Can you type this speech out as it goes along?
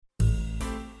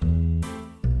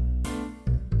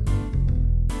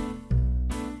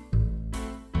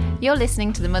You're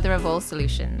listening to the Mother of All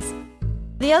Solutions.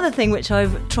 The other thing which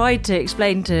I've tried to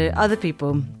explain to other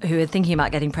people who are thinking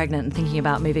about getting pregnant and thinking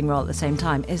about moving role at the same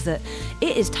time is that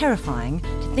it is terrifying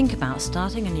to think about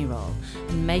starting a new role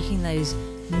and making those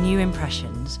new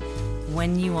impressions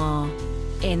when you are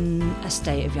in a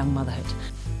state of young motherhood.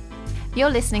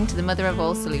 You're listening to the Mother of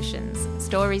All Solutions,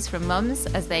 stories from mums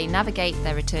as they navigate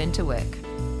their return to work.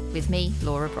 With me,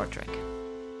 Laura Broderick.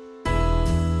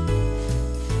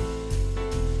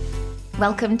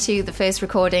 Welcome to the first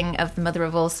recording of the Mother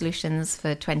of All Solutions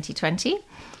for 2020.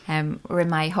 We're in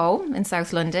my home in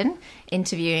South London,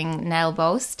 interviewing Nell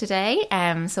Bose today.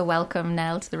 So welcome,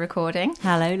 Nell, to the recording.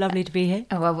 Hello, lovely to be here.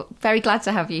 Well, very glad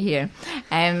to have you here.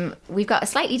 We've got a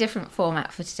slightly different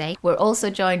format for today. We're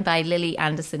also joined by Lily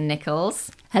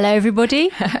Anderson-Nichols. Hello,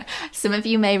 everybody. Some of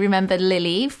you may remember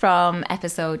Lily from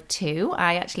episode 2.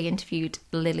 I actually interviewed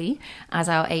Lily as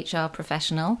our HR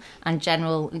professional and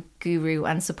general guru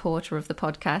and supporter of the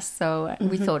podcast. So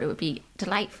we thought it would be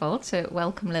delightful to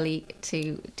welcome Lily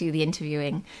to do the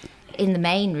interviewing in the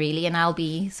main, really. And I'll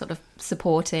be sort of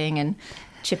supporting and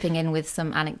chipping in with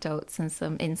some anecdotes and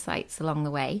some insights along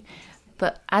the way.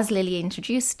 But as Lily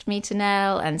introduced me to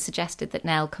Nell and suggested that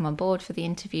Nell come on board for the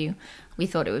interview, we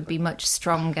thought it would be much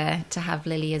stronger to have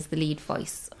Lily as the lead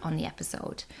voice on the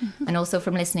episode. Mm-hmm. And also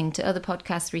from listening to other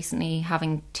podcasts recently,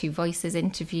 having two voices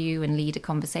interview and lead a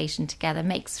conversation together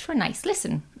makes for a nice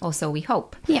listen, or so we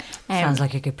hope. Yeah, sounds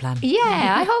like a good plan.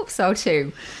 Yeah, I hope so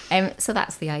too. So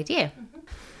that's the idea.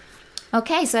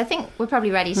 Okay, so I think we're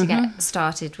probably ready to get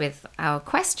started with our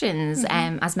questions.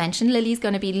 As mentioned, Lily's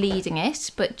going to be leading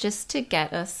it, but just to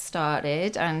get us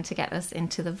started and to get us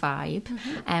into the vibe,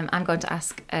 I'm going to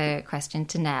ask a question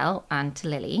to Nell and to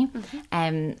Lily.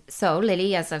 So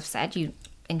Lily, as I've said, you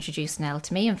introduced Nell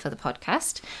to me and for the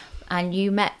podcast, and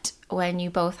you met when you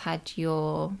both had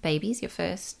your babies, your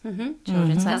first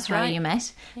children. So that's how you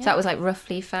met. Yeah. So that was like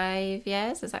roughly 5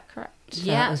 years, is that correct? So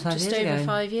yeah, just over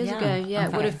 5 years ago. Yeah,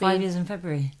 it would have been 5 years in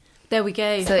February. There we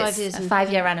go. So 5 years. A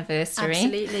 5-year anniversary.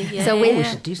 Absolutely. Yeah. So we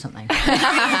should do something.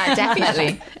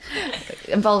 Definitely.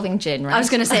 Involving gin, right? I was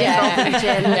going to say involving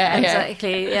gin.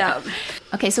 Exactly. Yeah.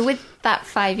 Okay, so with that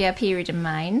 5-year period in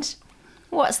mind,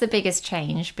 what's the biggest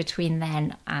change between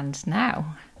then and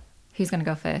now? Who's going to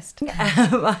go first?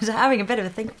 I was having a bit of a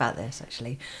think about this,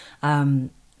 actually,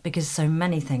 because so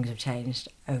many things have changed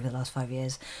over the last 5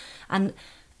 years. And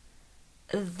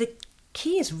the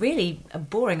key is really a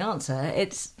boring answer.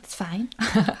 It's fine.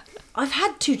 I've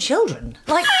had 2 children.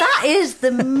 Like, that is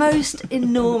the most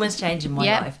enormous change in my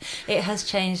life. It has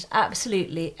changed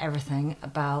absolutely everything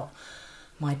about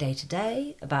my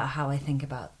day-to-day, about how I think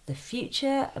about the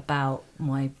future, about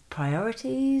my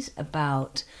priorities,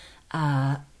 about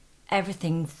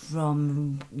everything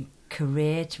from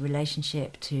career to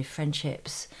relationship to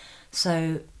friendships.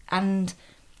 So, and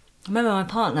I remember my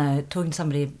partner talking to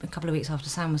somebody a couple of weeks after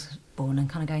Sam was born and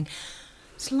kind of going,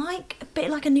 it's like a bit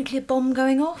like a nuclear bomb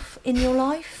going off in your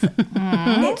life.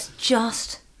 It's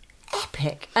just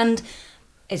epic. And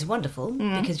it's wonderful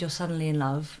because you're suddenly in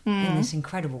love in this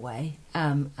incredible way.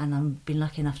 And I've been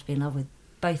lucky enough to be in love with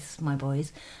both my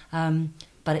boys.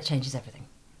 But it changes everything.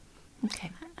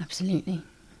 Okay, absolutely.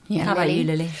 Yeah. How about you,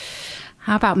 Lily?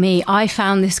 How about me? I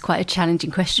found this quite a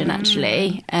challenging question,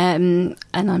 actually. And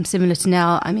I'm similar to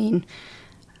Nell. I mean,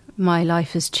 my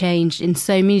life has changed in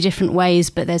so many different ways,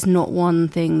 but there's not one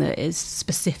thing that is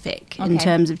specific in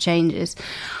terms of changes.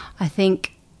 I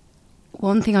think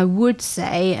one thing I would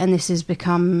say, and this is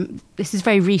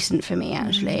very recent for me,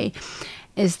 actually,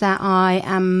 is that I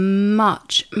am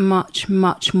much, much,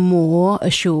 much more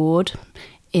assured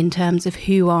in terms of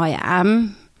who I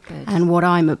am. Good. And what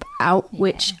I'm about,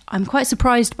 which I'm quite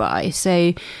surprised by.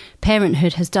 So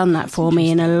parenthood has done that for me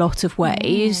in a lot of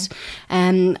ways.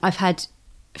 I've had,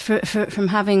 from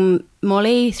having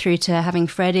Molly through to having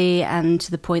Freddie and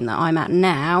to the point that I'm at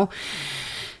now,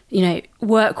 you know,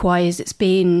 work-wise, it's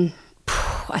been,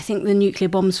 I think the nuclear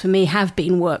bombs for me have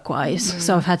been work-wise.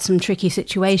 So I've had some tricky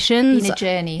situations. It's been a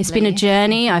journey. It's been a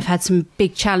journey. I've had some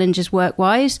big challenges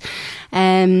work-wise.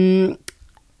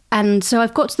 And so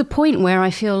I've got to the point where I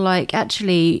feel like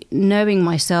actually knowing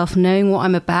myself, knowing what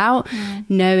I'm about,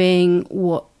 knowing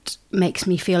what makes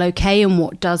me feel okay and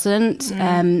what doesn't,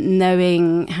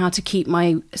 knowing how to keep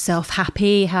myself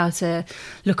happy, how to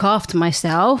look after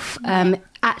myself,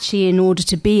 actually in order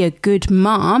to be a good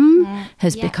mum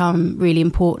has become really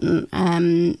important.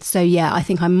 So yeah, I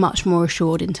think I'm much more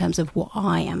assured in terms of what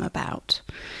I am about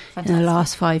in the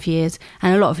last 5 years.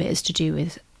 And a lot of it is to do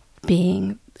with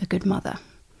being a good mother.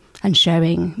 And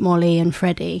showing Molly and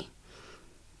Freddie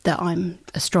that I'm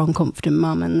a strong, confident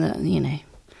mum and that, you know,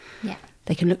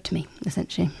 they can look to me,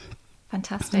 essentially.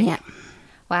 Fantastic. Yeah.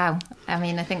 Wow. I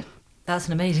mean, I think that's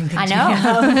an amazing thing. I know.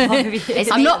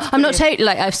 I'm not totally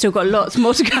like I've still got lots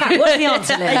more to go. What's the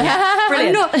answer, Lily? Yeah.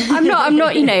 Brilliant. I'm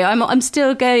not. You know, I'm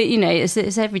still going. You know,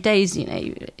 it's every day's. You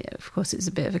know, of course, it's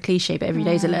a bit of a cliche, but every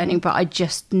day's a learning. But I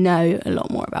just know a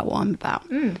lot more about what I'm about.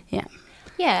 Yeah.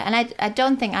 Yeah, and I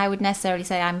don't think I would necessarily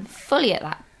say I'm fully at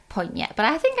that point yet. But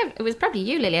I think it was probably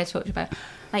you, Lily, I talked about.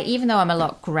 Like, even though I'm a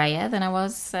lot greyer than I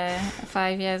was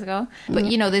 5 years ago, but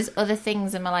you know, there's other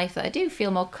things in my life that I do feel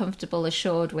more comfortable,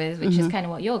 assured with, which is kind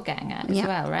of what you're getting at as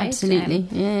well, right? Absolutely.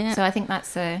 Yeah. So I think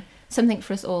that's something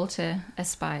for us all to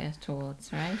aspire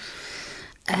towards, right?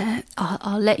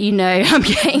 I'll let you know I'm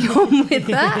getting on with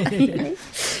that.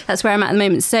 That's where I'm at the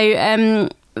moment. So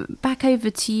back over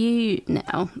to you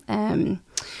now.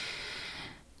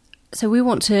 So we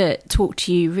want to talk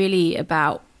to you really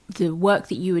about the work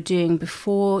that you were doing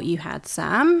before you had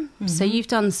Sam. So you've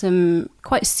done some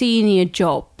quite senior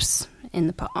jobs in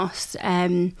the past,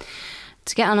 to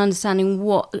get an understanding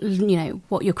what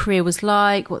your career was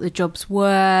like, what the jobs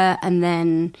were, and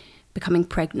then becoming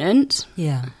pregnant.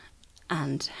 Yeah.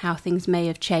 And how things may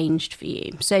have changed for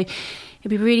you. So it'd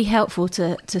be really helpful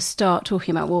to start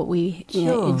talking about what you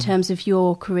know, in terms of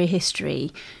your career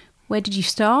history. Where did you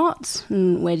start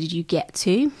and where did you get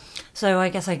to? So I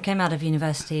guess I came out of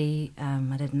university,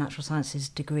 I did a natural sciences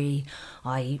degree.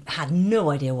 I had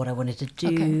no idea what I wanted to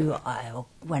do. Okay. I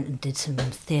went and did some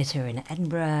theatre in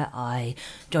Edinburgh. I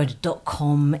joined a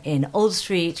 .com in Old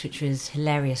Street, which was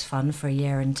hilarious fun for a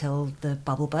year until the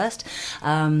bubble burst.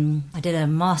 I did a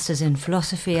master's in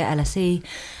philosophy at LSE.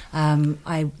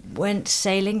 I went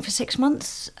sailing for 6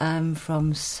 months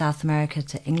from South America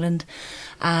to England,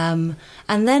 and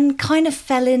then kind of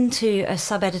fell into a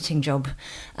sub-editing job,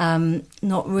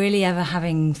 not really ever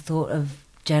having thought of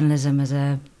journalism as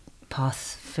a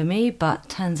path for me, but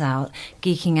turns out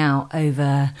geeking out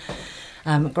over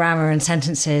grammar and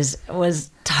sentences was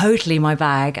totally my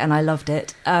bag, and I loved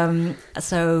it.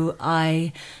 So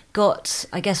I got,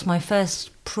 I guess my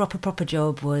first proper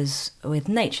job was with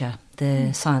Nature,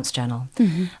 the science journal.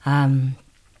 So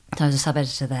I was a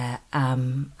sub-editor there,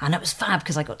 and it was fab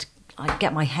because I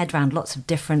get my head around lots of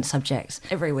different subjects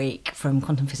every week, from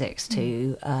quantum physics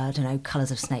to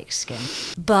colours of snake skin.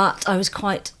 But I was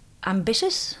quite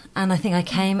ambitious, and I think I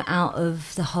came out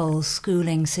of the whole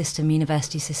schooling system,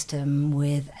 university system,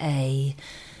 with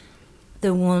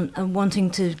wanting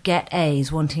to get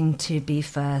A's, wanting to be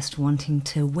first, wanting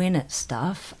to win at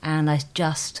stuff, and I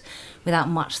just, without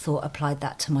much thought, applied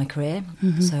that to my career.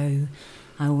 So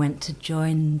I went to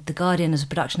join The Guardian as a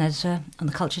production editor on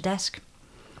the culture desk,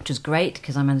 which was great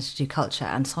because I managed to do culture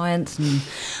and science, and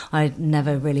I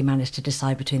never really managed to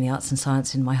decide between the arts and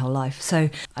science in my whole life. So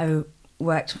I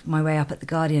worked my way up at The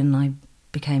Guardian. I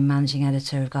became managing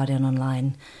editor of Guardian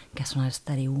Online, I guess when I was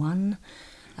 31.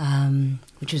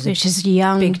 Which is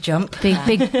young, big jump,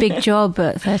 big job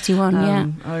at 31.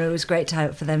 And it was great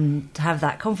for them to have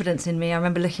that confidence in me. I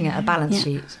remember looking at a balance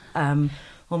sheet on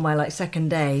my second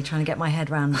day, trying to get my head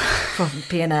around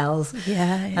P&Ls.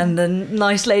 And the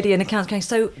nice lady in accounts going,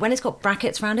 "So when it's got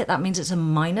brackets around it, that means it's a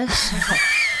minus."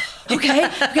 Okay,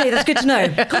 that's good to know.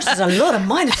 Gosh, there's a lot of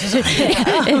minuses in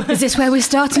here. Is this where we're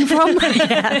starting from?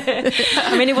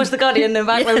 I mean, it was The Guardian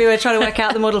back when we were trying to work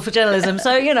out the model for journalism.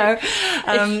 So,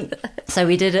 so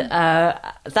we did,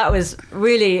 that was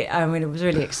really, it was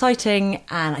really exciting,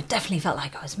 and I definitely felt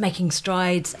like I was making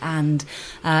strides. And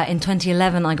in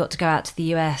 2011, I got to go out to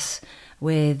the US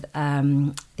with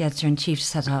the editor-in-chief to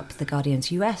set up The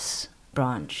Guardian's US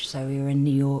branch. So we were in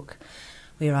New York.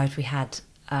 We arrived, we had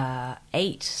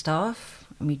 8 staff,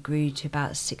 and we grew to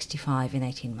about 65 in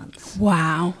 18 months.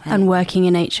 Wow. And working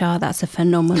in HR, that's a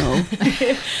phenomenal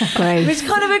growth. It's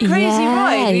kind of a crazy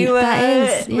ride.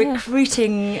 We were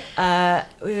recruiting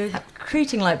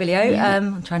like Billy O.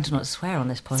 I'm trying to not swear on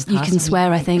this podcast. You can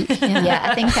swear, I think. Yeah,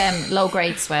 I think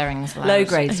low-grade swearing is allowed.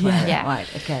 Low-grade swearing, yeah.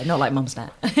 Right, okay, not like Mumsnet.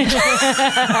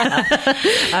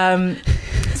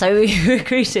 So we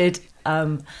recruited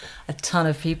a ton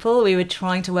of people. We were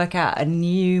trying to work out a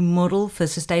new model for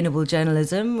sustainable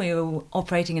journalism. We were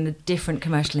operating in a different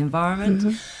commercial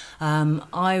environment.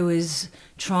 I was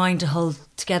trying to hold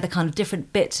together kind of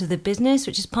different bits of the business,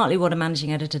 which is partly what a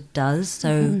managing editor does.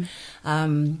 So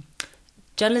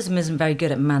journalism isn't very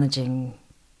good at managing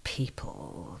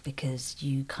people, because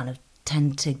you kind of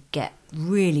tend to get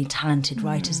really talented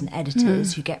writers and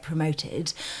editors who get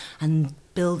promoted, and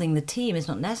building the team is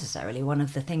not necessarily one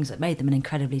of the things that made them an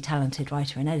incredibly talented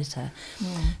writer and editor.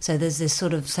 So there's this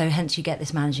hence you get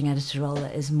this managing editor role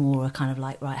that is more a kind of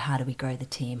like, right, how do we grow the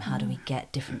team? How do we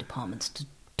get different departments to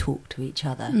talk to each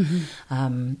other?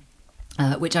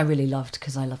 which I really loved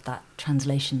because I loved that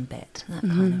translation bit. That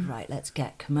kind of, right, let's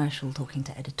get commercial talking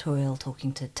to editorial,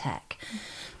 talking to tech.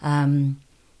 So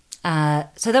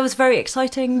that was very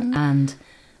exciting. And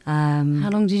how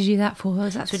long did you do that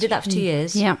for? So we did that for 2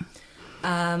 years. Yeah.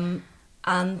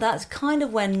 And that's kind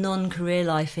of when non-career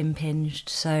life impinged.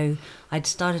 So I'd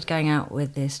started going out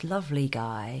with this lovely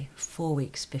guy 4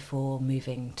 weeks before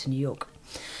moving to New York.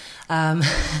 Before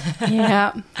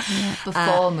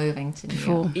moving to New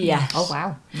York. Yeah. Oh,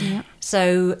 wow. Yeah.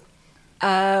 So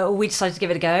we decided to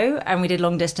give it a go, and we did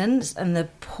long distance, and the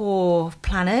poor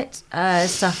planet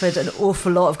suffered an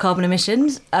awful lot of carbon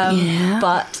emissions.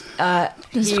 But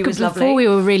he was lovely. Before we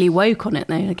were really woke on it,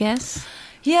 though, I guess.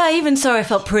 Yeah, even so, I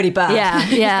felt pretty bad.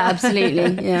 Yeah,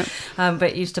 absolutely. Yeah.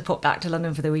 But used to pop back to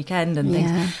London for the weekend and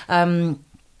things.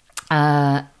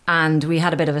 And we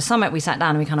had a bit of a summit. We sat down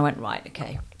and we kind of went, right,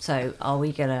 okay, so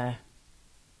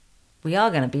we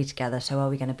are going to be together. So are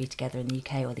we going to be together in the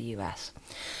UK or the US?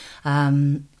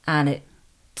 And at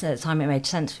the time it made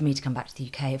sense for me to come back to the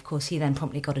UK. Of course, he then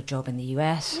promptly got a job in the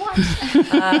US. What?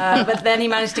 But then he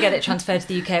managed to get it transferred to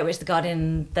the UK, at which the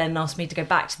Guardian then asked me to go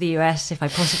back to the US if I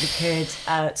possibly could.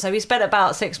 So we spent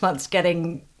about 6 months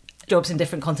getting jobs in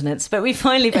different continents, but we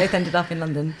finally both ended up in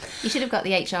London. You should have got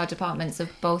the HR departments of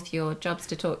both your jobs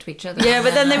to talk to each other. Yeah,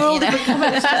 but then they were all different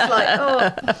comments, just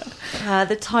like,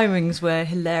 the timings were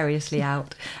hilariously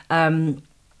out.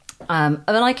 And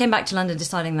then I came back to London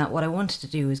deciding that what I wanted to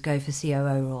do was go for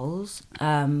COO roles,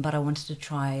 but I wanted to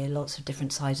try lots of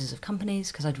different sizes of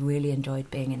companies because I'd really enjoyed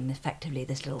being in effectively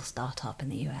this little startup in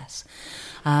the US.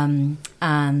 And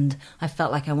I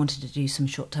felt like I wanted to do some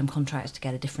short-term contracts to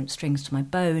get a different strings to my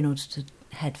bow in order to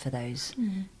head for those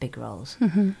big roles.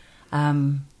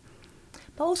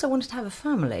 But also wanted to have a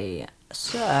family.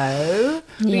 So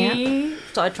we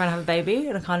started trying to have a baby,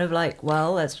 and I kind of like,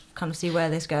 well, let's kind of see where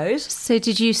this goes. So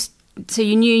so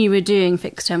you knew you were doing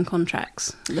fixed term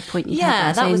contracts at the point you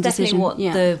had that was decision. definitely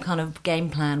what the kind of game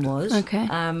plan was. Okay.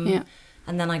 And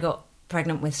then I got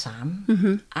pregnant with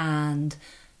Sam, and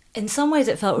in some ways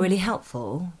it felt really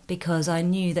helpful because I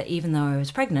knew that even though I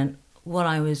was pregnant, what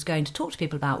I was going to talk to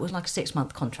people about was like a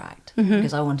 6-month contract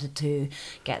because I wanted to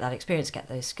get that experience, get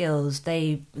those skills.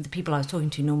 The people I was talking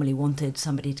to normally wanted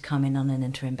somebody to come in on an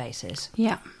interim basis.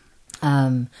 Yeah.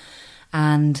 And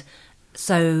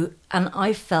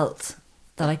I felt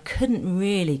that I couldn't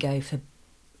really go for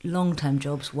long-term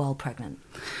jobs while pregnant.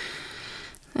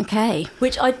 Okay.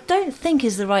 Which I don't think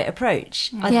is the right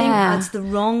approach. I think that's the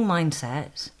wrong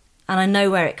mindset. And I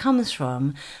know where it comes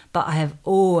from, but I have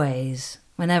always,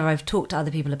 whenever I've talked to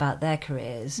other people about their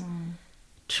careers,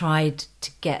 tried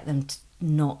to get them to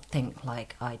not think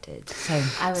like I did. Go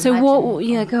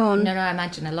on. No, I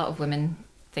imagine a lot of women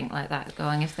think like that,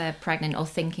 going, if they're pregnant or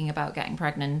thinking about getting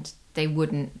pregnant, they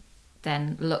wouldn't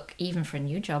then look even for a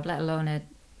new job, let alone a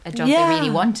job they really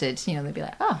wanted. You know, they'd be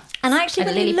like, oh. And actually,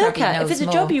 when you look at, if it's a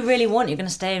more. job you really want, you're going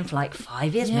to stay in for like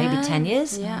 5 years, maybe 10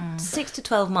 years. Yeah. 6 to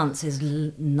 12 months is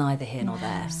neither here nor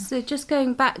there. So just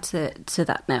going back to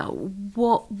that now,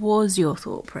 what was your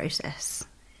thought process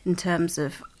in terms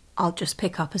of, I'll just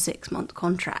pick up a 6-month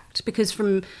contract? Because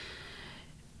from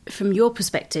your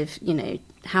perspective, you know,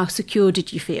 how secure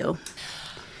did you feel?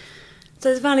 So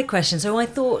it's a valid question. So I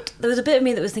thought, there was a bit of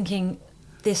me that was thinking,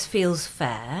 this feels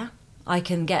fair. I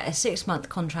can get a 6-month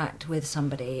contract with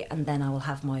somebody and then I will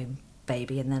have my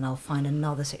baby and then I'll find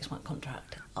another 6-month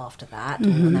contract after that.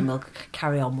 And then we'll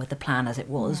carry on with the plan as it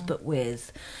was, but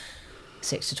with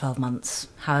 6 to 12 months,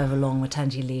 however long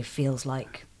maternity leave feels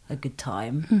like a good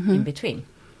time in between.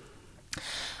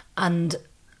 And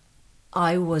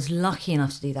I was lucky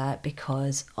enough to do that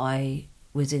because I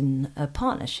was in a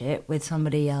partnership with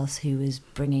somebody else who was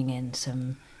bringing in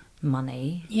some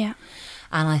money. Yeah.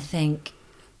 And I think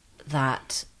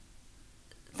that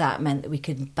meant that we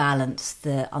could balance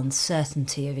the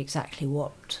uncertainty of exactly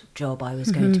what job I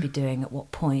was going to be doing at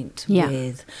what point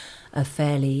with a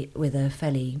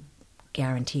fairly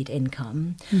guaranteed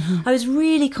income. I was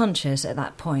really conscious at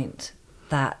that point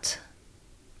that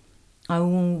I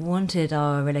wanted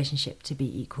our relationship to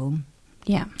be equal.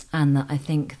 Yeah. And that I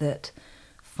think that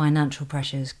financial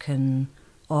pressures can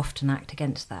often act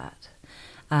against that.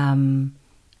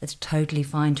 It's totally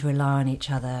fine to rely on each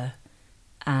other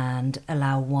and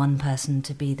allow one person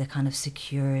to be the kind of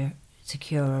secure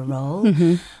role.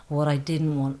 What I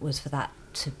didn't want was for that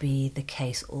to be the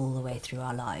case all the way through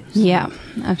our lives. Yeah,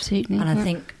 absolutely. And I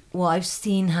think what I've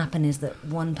seen happen is that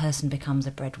one person becomes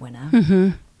a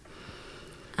breadwinner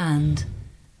and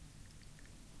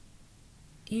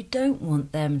you don't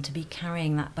want them to be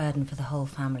carrying that burden for the whole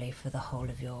family for the whole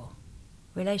of your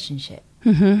relationship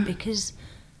because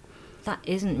that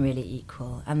isn't really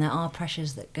equal, and there are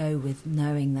pressures that go with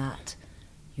knowing that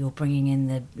you're bringing in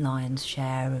the lion's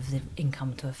share of the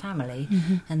income to a family.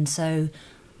 And so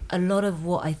a lot of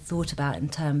what I thought about in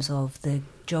terms of the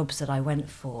jobs that I went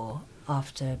for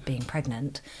after being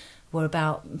pregnant were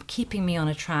about keeping me on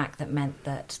a track that meant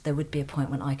that there would be a point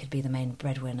when I could be the main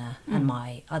breadwinner and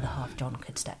my other half, John,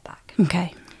 could step back.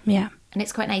 Okay, yeah. And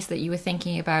it's quite nice that you were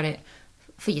thinking about it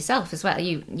for yourself as well.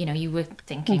 You know, you were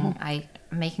thinking, I'm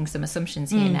making some assumptions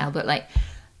here now, but like,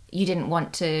 you didn't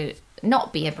want to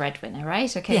not be a breadwinner,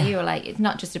 right? Okay, Yeah. you were like, it's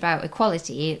not just about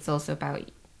equality, it's also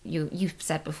about, you've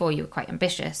said before you were quite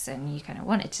ambitious and you kind of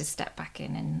wanted to step back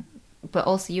in, and but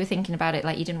also you were thinking about it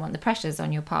like you didn't want the pressures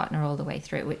on your partner all the way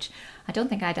through, which I don't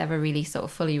think I'd ever really sort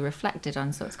of fully reflected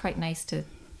on. So it's quite nice to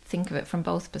think of it from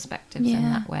both perspectives in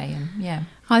that way. And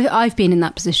I've been in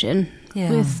that position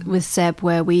Yeah. with Seb,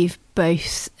 where we've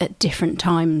both at different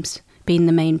times been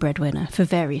the main breadwinner for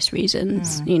various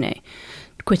reasons. You know,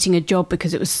 quitting a job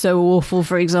because it was so awful,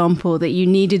 for example, that you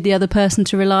needed the other person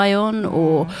to rely on,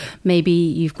 or maybe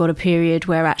you've got a period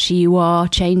where actually you are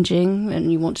changing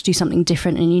and you want to do something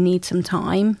different and you need some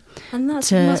time. And that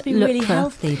to must be look really for-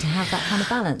 healthy to have that kind of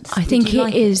balance. I think Did you it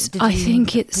like is. Did I you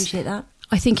think it's. appreciate that.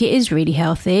 I think it is really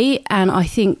healthy, and I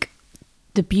think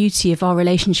the beauty of our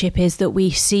relationship is that we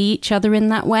see each other in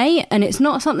that way, and it's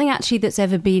not something actually that's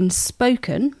ever been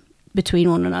spoken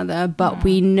between one another, but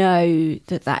we know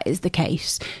that that is the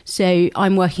case. So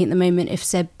I'm working at the moment. If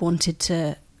Seb wanted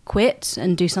to quit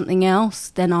and do something else,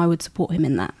 then I would support him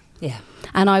in that. Yeah.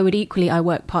 And I would equally, I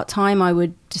work part-time, I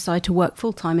would decide to work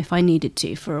full-time if I needed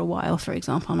to for a while, for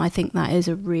example. And I think that is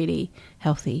a really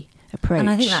healthy approach. And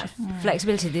I think that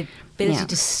flexibility, the ability Yeah.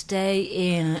 to stay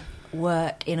in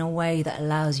work in a way that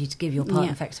allows you to give your partner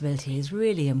Yeah. flexibility is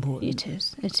really important.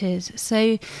 It is.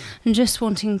 So I'm just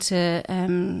wanting to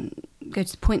go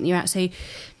to the point that you're at. So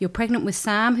you're pregnant with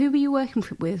Sam. Who were you working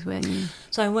with when you...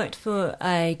 So I worked for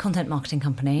a content marketing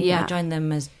company. Yeah. I joined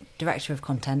them as director of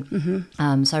content.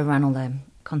 So I ran all their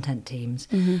content teams.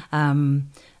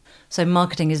 So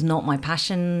marketing is not my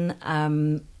passion,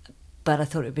 but I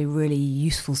thought it would be a really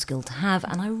useful skill to have.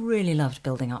 And I really loved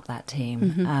building up that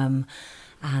team.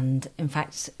 And in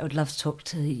fact, I would love to talk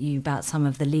to you about some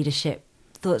of the leadership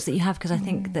thoughts that you have, because I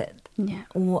think that Yeah.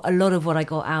 a lot of what I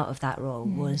got out of that role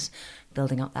was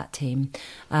building up that team.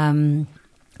 And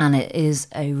it is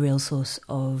a real source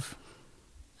of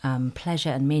pleasure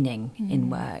and meaning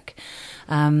in work.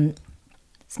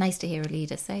 it's nice to hear a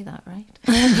leader say that, right?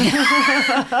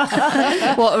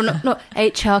 Well, not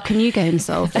HR, can you go and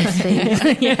solve this, please?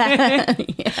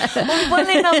 Well,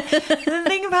 enough, the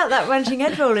thing about that ranching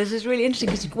head role is really interesting,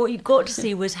 because what you got to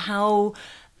see was how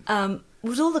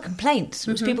was all the complaints,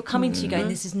 was people coming to you going,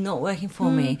 this is not working for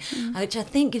me, which I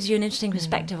think gives you an interesting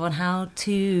perspective on how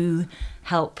to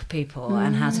help people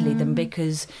and how to lead them,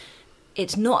 because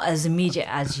it's not as immediate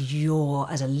as you're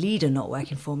as a leader not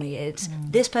working for me. It's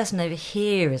this person over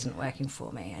here isn't working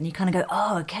for me, and you kind of go,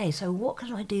 oh, okay, so what could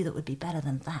I do that would be better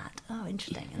than that? Oh,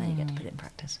 interesting. And then you get to put it in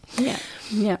practice.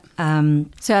 Yeah.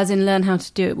 Um, So as in learn how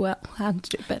to do it well, how to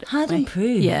do it better. How to right?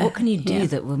 improve? Yeah. What can you do Yeah.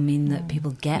 that will mean that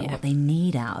people get Yeah. what they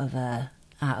need out of a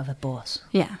boss?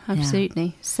 Yeah,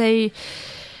 absolutely. So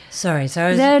Sorry, so I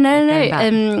was no.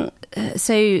 going back.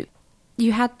 So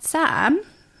you had Sam.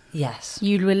 Yes.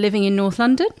 You were living in North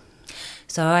London.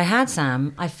 So I had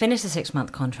Sam. I finished the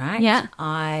 6-month contract. Yeah.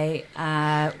 I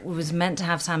was meant to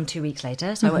have Sam 2 weeks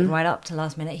later, so I went right up to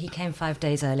last minute. He came 5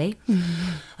 days early.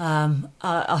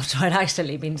 After I'd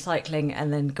accidentally been cycling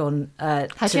and then gone How'd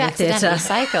to you the accidentally theatre.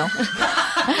 cycle?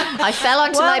 I fell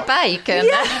onto my bike and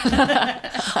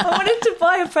I wanted to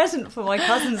buy a present for my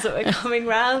cousins that were coming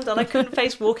round, and I couldn't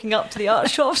face walking up to the art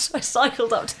shop, so I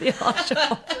cycled up to the art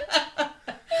shop.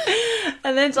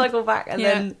 And then cycled back, and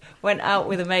then went out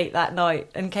with a mate that night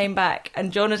and came back,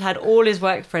 and John had all his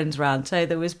work friends round, so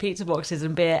there was pizza boxes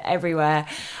and beer everywhere,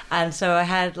 and so I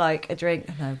had like a drink.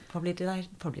 No, probably didn't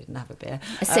have a beer.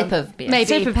 a sip of beer. Maybe,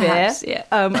 Sip of perhaps, beer,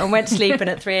 yeah. and went to sleep, and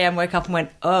at 3 a.m. woke up and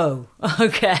went, oh,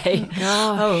 okay.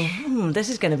 This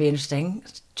is going to be interesting.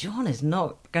 John is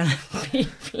not going to be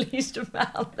pleased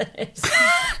about this.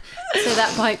 So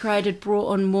that bike ride had brought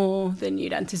on more than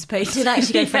you'd I anticipated. did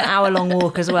actually go for an hour-long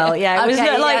walk as well. Yeah, it was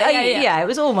Okay, like yeah. It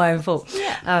was all my own fault.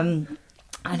 Yeah.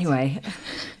 Anyway,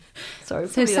 sorry,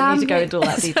 So probably don't need to go Sam- into all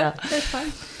that detail. That's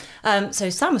fine. So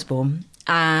Sam was born,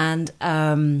 and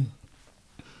I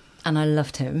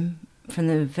loved him from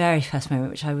the very first moment,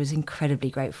 which I was incredibly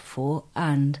grateful for,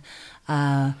 and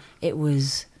it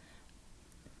was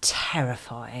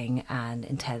terrifying and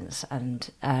intense, and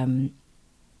I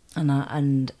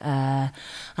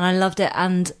loved it,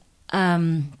 and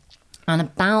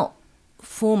about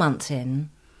 4 months in,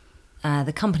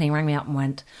 the company rang me up and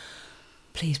went,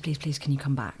 please, can you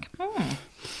come back?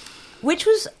 Which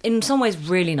was in some ways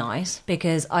really nice,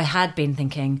 because I had been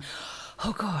thinking,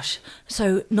 oh gosh,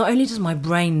 so not only does my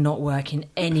brain not work in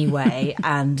any way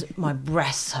and my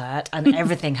breasts hurt and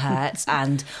everything hurts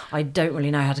and I don't really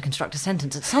know how to construct a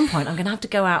sentence, at some point I'm going to have to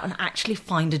go out and actually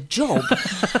find a job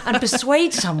and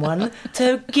persuade someone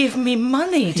to give me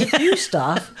money to do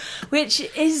stuff, which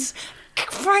is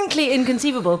frankly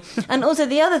inconceivable. And also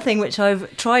the other thing which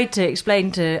I've tried to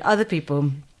explain to other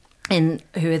people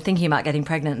who are thinking about getting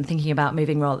pregnant and thinking about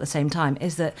moving role at the same time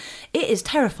is that it is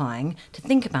terrifying to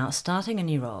think about starting a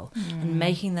new role and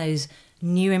making those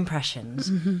new impressions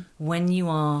when you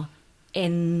are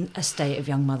in a state of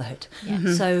young motherhood.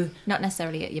 So not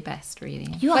necessarily at your best, really.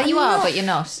 You are, but you're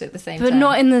not at the same but time.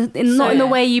 not in the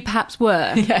way you perhaps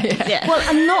were. Well,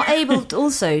 and not able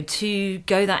also to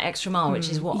go that extra mile, which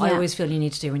is what I always feel you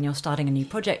need to do when you're starting a new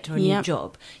project or a new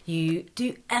job. You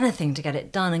do anything to get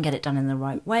it done and get it done in the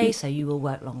right way, so you will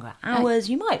work longer hours.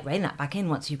 You might rein that back in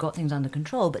once you've got things under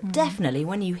control, but definitely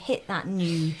when you hit that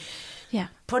new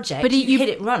project, but you hit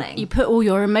it running. You put all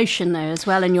your emotion there as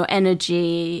well, and your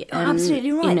energy, and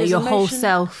absolutely right. Your whole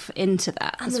self into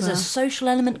that. And there's a social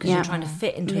element because you're trying to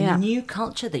fit into a new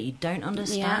culture that you don't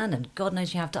understand, and God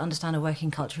knows you have to understand a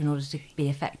working culture in order to be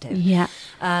effective.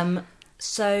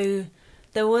 So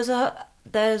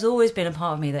there's always been a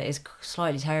part of me that is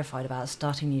slightly terrified about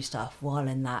starting new stuff while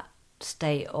in that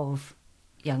state of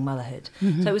young motherhood.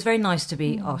 So it was very nice to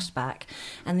be asked back.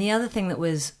 And the other thing that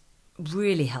was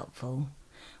really helpful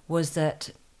was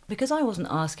that because I wasn't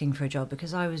asking for a job,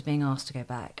 because I was being asked to go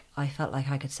back, I felt like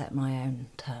I could set my own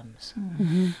terms.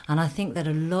 And I think that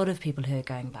a lot of people who are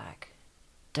going back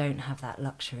don't have that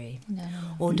luxury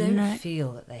or don't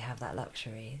feel that they have that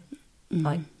luxury.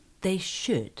 Like they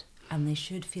should, and they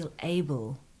should feel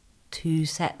able to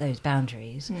set those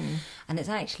boundaries. And it's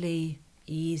actually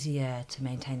easier to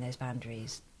maintain those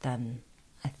boundaries than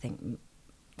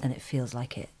it feels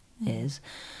like it is.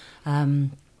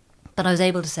 But I was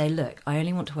able to say, look, I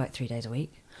only want to work 3 days a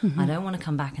week. I don't want to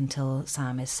come back until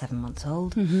Sam is 7 months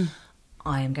old.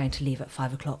 I am going to leave at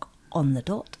 5 o'clock on the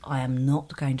dot. I am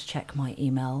not going to check my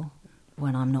email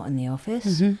when I'm not in the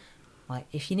office. Like,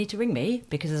 if you need to ring me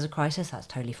because there's a crisis, that's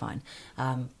totally fine.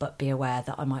 But be aware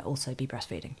that I might also be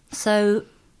breastfeeding. So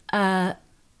I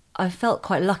felt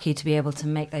quite lucky to be able to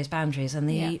make those boundaries. And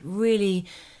the really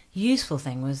useful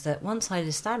thing was that once I'd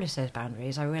established those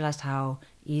boundaries, I realised how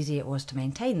easy it was to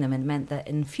maintain them, and it meant that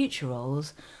in future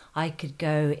roles I could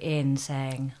go in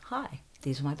saying, hi,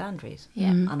 these are my boundaries,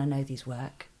 and I know these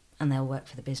work, and they'll work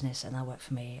for the business, and they'll work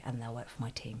for me, and they'll work for my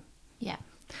team.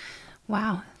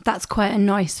 Wow, that's quite a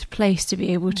nice place to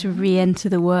be able to re-enter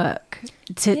the work,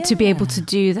 to be able to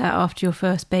do that after your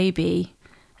first baby,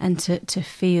 and to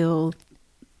feel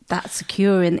that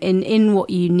secure in what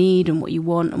you need and what you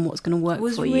want and what's going to work for you. I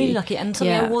was really lucky, and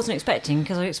something I wasn't expecting,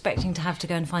 because I was expecting to have to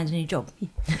go and find a new job.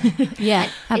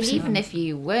 Absolutely. And even if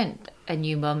you weren't a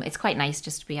new mum, it's quite nice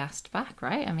just to be asked back,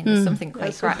 right? I mean, there's something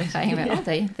quite gratifying about,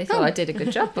 they thought I did a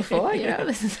good job before,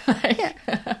 this is like...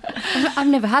 I've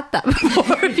never had that before.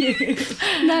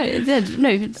 No,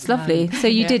 it's lovely. So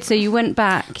you did, so you went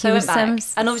back. So I went back,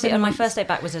 and obviously, and my first day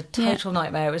back was a total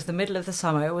nightmare. It was the middle of the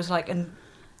summer. It was like a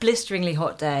blisteringly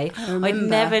hot day. I'd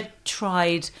never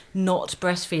tried not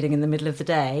breastfeeding in the middle of the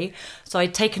day, so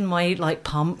I'd taken my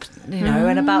pump,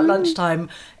 and about lunchtime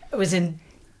I was in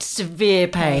severe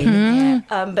pain.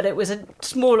 But it was a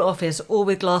small office, all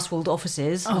with glass-walled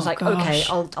offices. I was okay,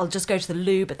 I'll just go to the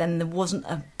loo, but then there wasn't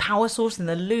a power source in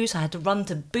the loo, so I had to run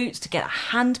to Boots to get a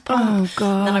hand pump.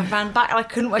 Then I ran back and I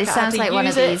couldn't work out how to use it. It sounds like one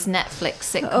of these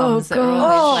Netflix sitcoms that are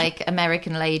always like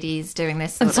American ladies doing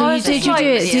this sort of thing. Did you do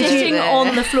it? Sitting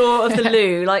on the floor of the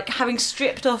loo, having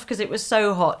stripped off because it was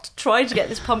so hot, trying to get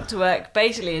this pump to work,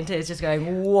 basically in tears, just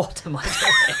going, what am I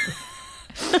doing?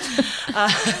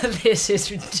 This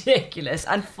is ridiculous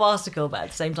and farcical, but at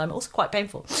the same time also quite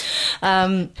painful.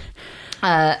 But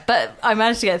I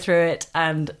managed to get through it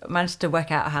and managed to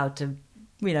work out how to,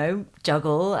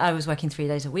 juggle. I was working 3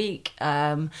 days a week,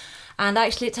 and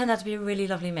actually it turned out to be a really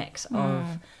lovely mix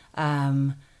of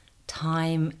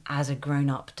time as a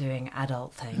grown-up doing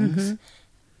adult things.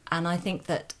 And I think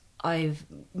that I've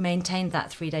maintained that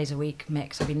 3 days a week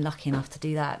mix. I've been lucky enough to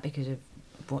do that because of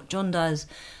what John does.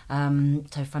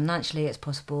 So financially it's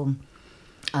possible,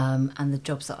 and the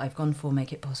jobs that I've gone for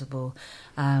make it possible.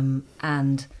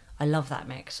 And I love that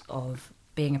mix of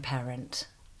being a parent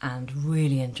and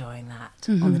really enjoying that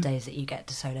on the days that you get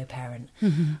to solo parent,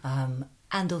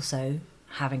 and also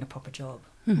having a proper job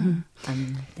and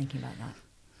thinking about that.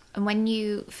 And when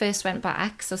you first went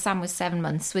back, so Sam was 7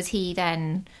 months, was he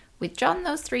then with John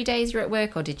those 3 days you're at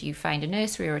work, or did you find a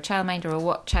nursery or a childminder, or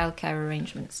what childcare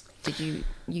arrangements did you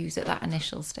use at that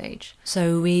initial stage?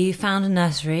 So we found a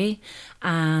nursery,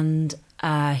 and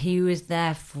he was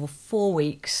there for 4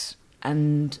 weeks,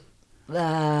 and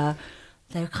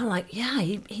they were kind of like, yeah,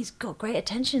 he's got great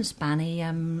attention span. He,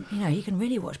 he can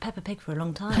really watch Peppa Pig for a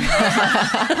long time.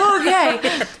 Okay.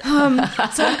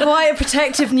 So I'm quite a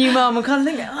protective new mum. I'm kind of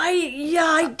thinking,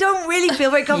 I don't really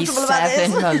feel very comfortable about this.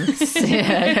 7 months.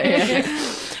 Yeah.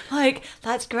 Like,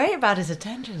 that's great about his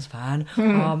attention span.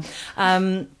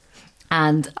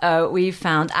 And we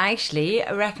found actually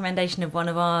a recommendation of one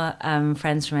of our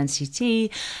friends from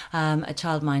NCT, a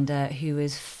childminder who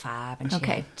was fab, and she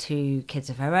had 2 kids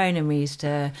of her own, and we used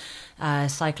to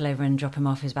cycle over and drop him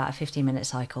off. It was about a 15-minute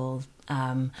cycle.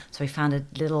 So we found a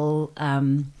little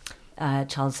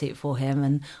child seat for him,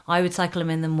 and I would cycle him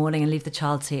in the morning and leave the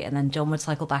child seat, and then John would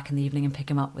cycle back in the evening and pick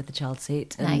him up with the child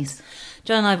seat. And nice.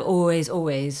 John and I have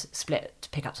always split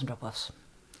pickups and drop-offs.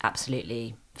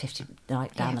 Absolutely. 50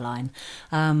 down the line,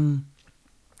 and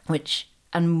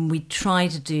we try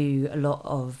to do a lot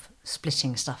of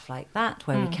splitting stuff like that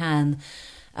where we can.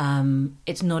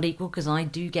 It's not equal because I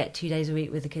do get 2 days a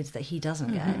week with the kids that he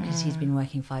doesn't get, because he's been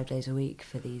working 5 days a week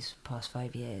for these past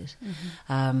 5 years.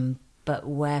 But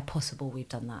where possible, we've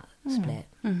done that split.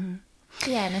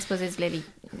 Yeah, and I suppose as Lily,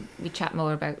 we chat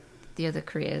more about the other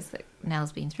careers that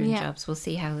Nell's been through in jobs. We'll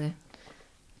see how the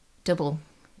double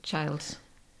child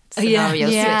scenario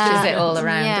switches it all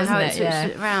around, doesn't it?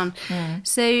 Switches it around.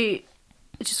 So I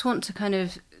just want to kind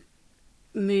of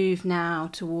move now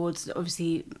towards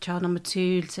obviously child number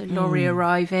 2, so Laurie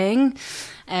arriving.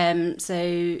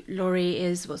 So Laurie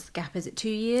is, what's the gap? Is it 2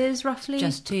 years roughly?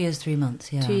 Just 2 years, 3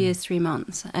 months, yeah. 2 years, 3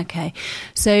 months. Okay.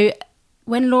 So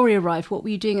when Laurie arrived, what were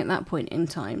you doing at that point in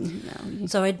time?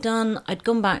 So I'd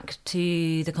gone back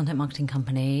to the content marketing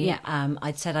company. Yeah.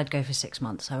 I'd said I'd go for 6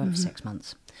 months. So I went for 6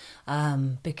 months.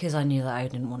 Because I knew that I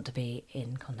didn't want to be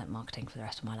in content marketing for the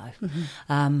rest of my life.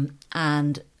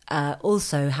 And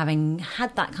also having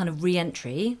had that kind of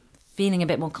re-entry, feeling a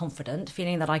bit more confident,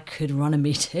 feeling that I could run a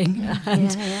meeting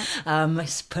and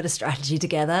put a strategy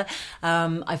together,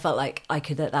 I felt like I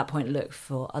could at that point look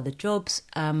for other jobs,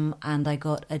 and I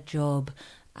got a job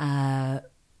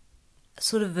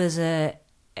sort of as a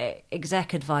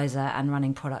exec advisor and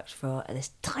running product for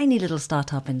this tiny little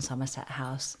startup in Somerset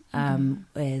House. I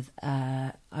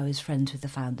was friends with the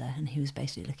founder, and he was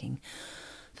basically looking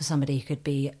for somebody who could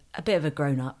be a bit of a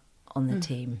grown up on the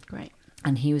team. Great.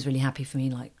 And he was really happy for me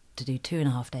to do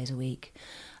 2.5 days a week,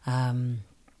 and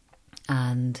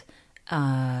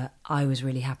I was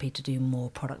really happy to do more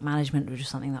product management, which was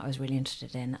something that I was really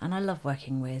interested in, and I love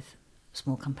working with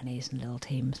small companies and little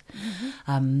teams.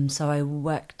 So I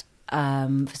worked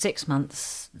for 6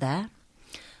 months there,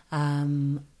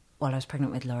 while I was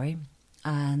pregnant with Laurie,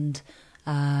 and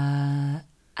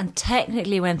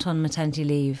technically went on maternity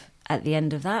leave at the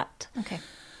end of that. Okay.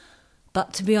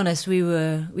 But to be honest,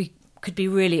 we could be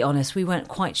really honest, we weren't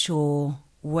quite sure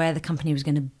where the company was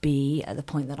going to be at the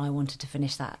point that I wanted to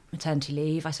finish that maternity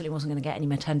leave. I certainly wasn't going to get any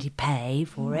maternity pay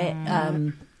for it.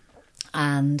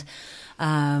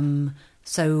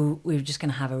 So we were just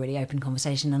going to have a really open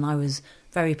conversation, and I was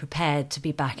very prepared to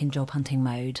be back in job hunting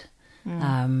mode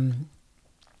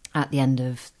at the end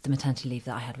of the maternity leave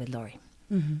that I had with Laurie.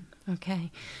 Okay,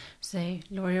 so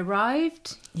Laurie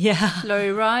arrived. Yeah. Laurie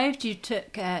arrived. You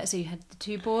took, so you had the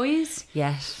 2 boys.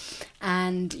 Yes.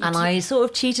 And I sort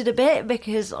of cheated a bit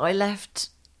because I left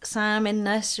Sam in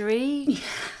nursery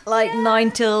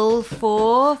 9 till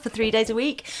 4 for 3 days a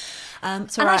week.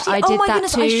 So actually, I did that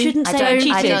too. I shouldn't say I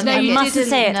cheated. No, I you mustn't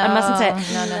say it. No, I mustn't say it.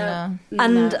 No.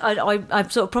 And I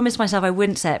sort of promised myself I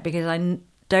wouldn't say it because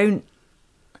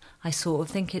I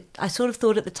sort of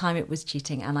thought at the time it was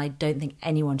cheating, and I don't think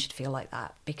anyone should feel like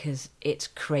that because it's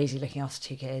crazy looking after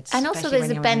 2 kids. And also there's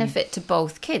a benefit to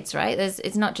both kids, right?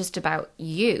 It's not just about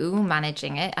you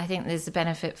managing it. I think there's a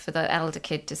benefit for the elder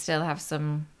kid to still have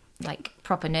some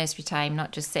proper nursery time,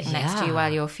 not just sitting next to you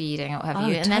while you're feeding or what have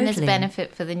you. And then there's a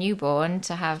benefit for the newborn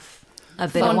to have a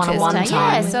bit of one-on-one time.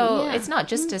 Yeah, so it's not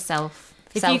just a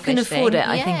if you can afford thing. it,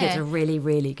 I think it's a really,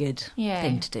 really good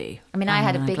thing to do. I mean, I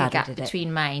had a bigger gap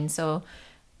between mine, so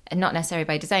not necessarily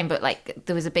by design, but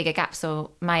there was a bigger gap.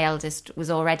 So my eldest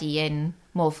was already in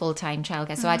more full-time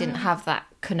childcare, so I didn't have that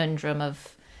conundrum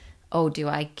of, do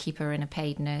I keep her in a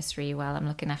paid nursery while I'm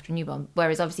looking after a newborn?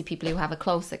 Whereas obviously people who have a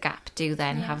closer gap do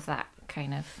then have that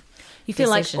kind of You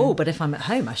feel decision. but if I'm at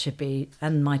home, I should be,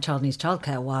 and my child needs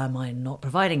childcare, why am I not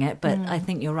providing it? But I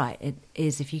think you're right. It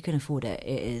is, if you can afford it,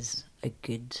 it is a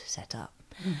good setup.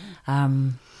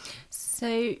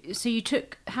 So you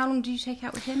took, how long did you take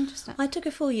out with him? I took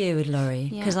a full year with Laurie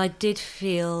because Yeah. I did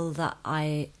feel that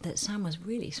Sam was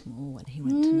really small when he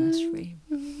went to nursery.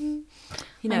 You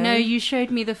I know you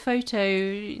showed me the photo.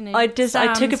 You know, I took a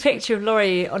Sam's- picture of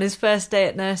Laurie on his first day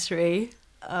at nursery,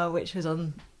 which was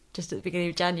on just at the beginning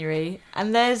of January,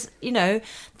 and there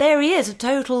he is,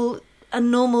 a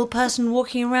normal person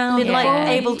walking around,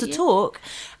 able to talk,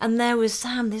 and there was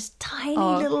Sam, this tiny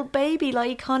little baby, like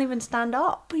he can't even stand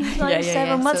up. He's like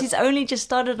 7 months. He's only just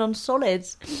started on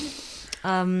solids.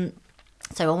 So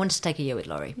I wanted to take a year with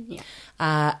Laurie,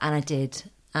 and I did,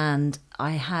 and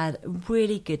I had a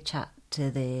really good chat to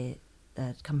the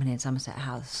company in Somerset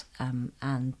House,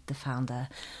 and the founder,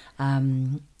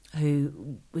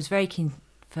 who was very keen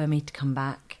for me to come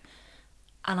back,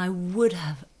 and I would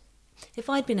have.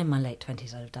 If I'd been in my late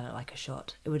 20s, I'd have done it like a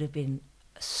shot. It would have been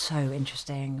so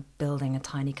interesting, building a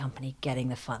tiny company, getting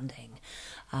the funding.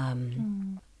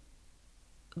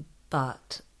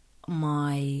 But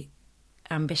my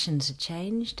ambitions had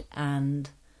changed,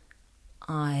 and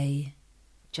I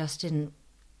just didn't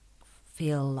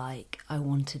feel like I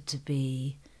wanted to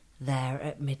be there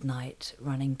at midnight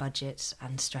running budgets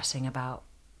and stressing about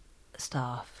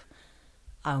staff.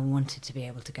 I wanted to be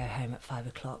able to go home at 5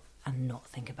 o'clock and not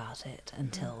think about it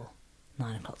until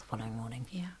 9 o'clock the following morning.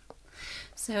 Yeah.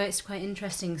 So it's quite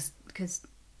interesting because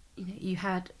you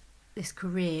had this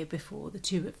career before the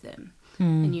two of them,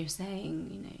 and you're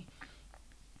saying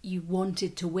you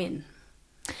wanted to win.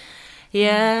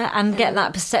 Yeah, and get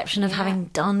that perception of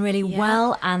having done really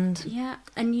well, and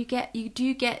and you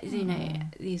do get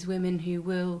these women who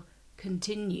will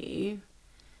continue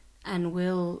and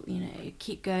will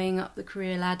keep going up the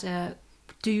career ladder,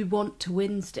 do want to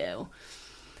win still.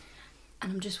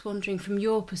 And I'm just wondering, from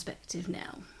your perspective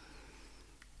now,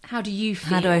 how do you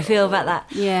feel? How do I feel about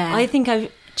that? Yeah. I think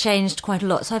I've changed quite a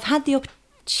lot. So I've had the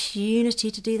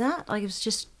opportunity to do that. I was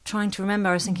just trying to remember.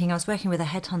 I was thinking I was working with a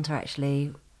headhunter,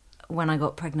 actually, when I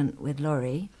got pregnant with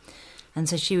Laurie. And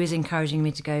so she was encouraging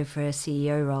me to go for a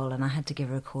CEO role, and I had to give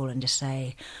her a call and just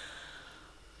say,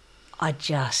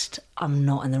 I'm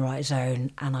not in the right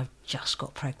zone, and I've just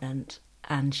got pregnant.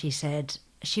 And she said,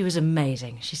 she was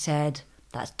amazing. She said,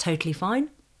 that's totally fine.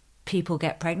 People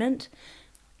get pregnant.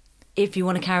 If you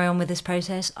want to carry on with this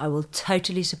process, I will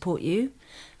totally support you.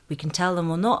 We can tell them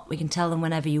or not. We can tell them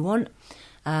whenever you want.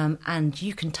 And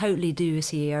you can totally do a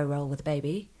CEO role with a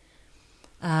baby.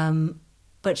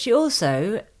 But she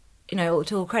also,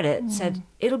 to all credit, said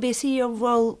it'll be a CEO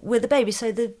role with a baby.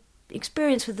 So the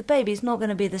experience with the baby is not going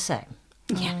to be the same.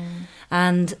 Yeah.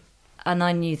 And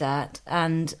I knew that,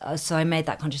 and so I made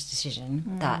that conscious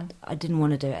decision that I didn't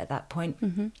want to do it at that point,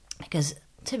 because,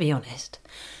 to be honest,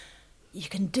 I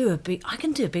can do a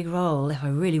big role if I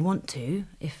really want to,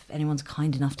 if anyone's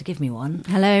kind enough to give me one.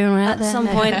 Hello, everyone out at there. Some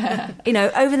point,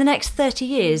 over the next 30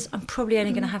 years, I'm probably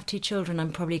only going to have 2 children.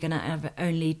 I'm probably going to have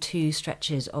only 2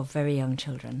 stretches of very young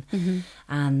children,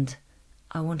 and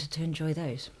I wanted to enjoy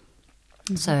those.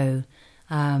 So.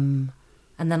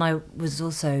 And then I was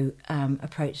also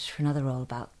approached for another role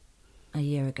about a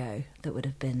year ago that would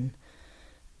have been,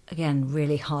 again,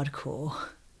 really hardcore.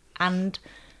 And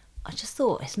I just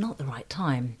thought, it's not the right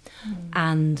time.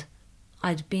 And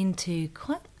I'd been to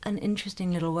quite an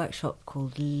interesting little workshop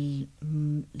called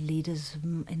Leaders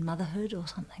in Motherhood or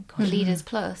something. Leaders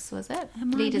Plus, was it?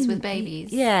 Leaders with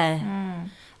Babies. Yeah.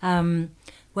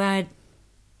 Where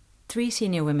 3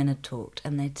 senior women had talked,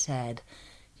 and they'd said,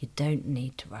 you don't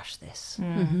need to rush this.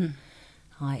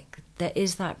 Like, there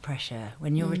is that pressure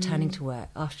when you're returning to work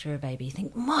after a baby. You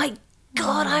think, my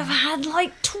God, I've had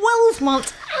like 12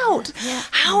 months out. Yeah.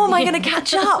 How am I going to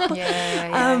catch up?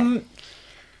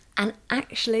 And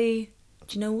actually,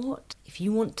 do you know what? If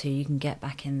you want to, you can get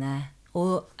back in there.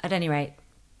 Or at any rate,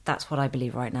 that's what I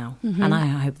believe right now. And I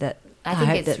hope that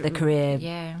the career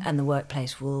and the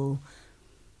workplace will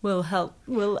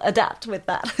adapt with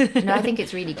that. No, I think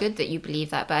it's really good that you believe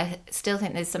that, but I still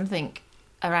think there's something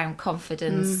around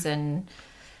confidence and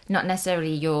not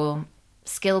necessarily your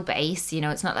skill base.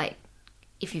 It's not like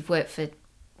if you've worked for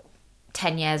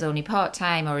 10 years only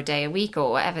part-time or a day a week or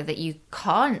whatever, that you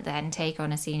can't then take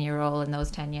on a senior role in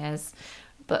those 10 years.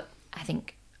 But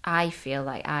I feel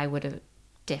like I would have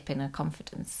dip in a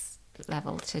confidence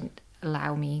level to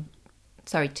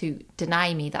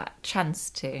deny me that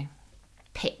chance to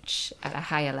pitch at a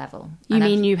higher level.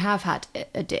 You have had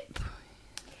a dip?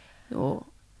 Or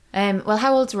well,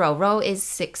 how old's Ro? Ro is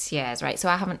 6 years, right? So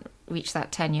I haven't reached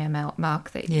that 10-year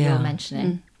mark that you're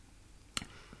mentioning.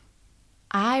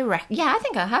 I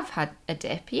think I have had a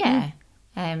dip,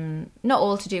 not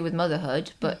all to do with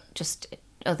motherhood, but just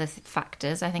other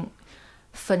factors. I think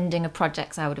funding of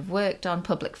projects I would have worked on.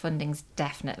 Public funding's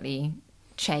definitely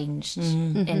changed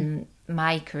in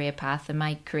my career path, and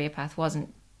my career path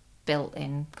wasn't built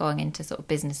in going into sort of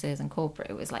businesses and corporate.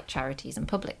 It was like charities and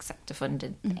public sector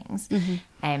funded things.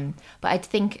 But I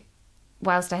think,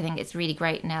 whilst I think it's really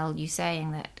great, Nell, you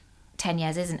saying that 10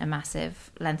 years isn't a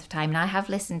massive length of time, and I have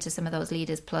listened to some of those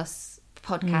Leaders Plus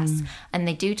podcasts, and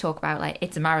they do talk about like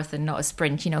it's a marathon, not a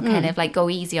sprint, you know, kind of like go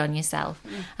easy on yourself.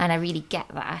 And I really get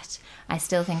that. I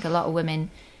still think a lot of women,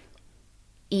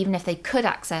 even if they could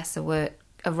access a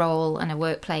role and a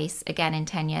workplace again in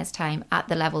 10 years time at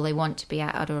the level they want to be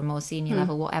at or a more senior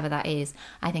level, whatever that is,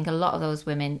 I think a lot of those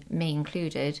women, me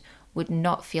included, would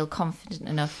not feel confident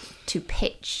enough to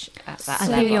pitch at that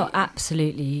level. I think you're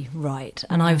absolutely right,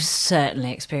 and I've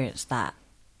certainly experienced that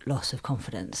loss of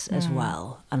confidence as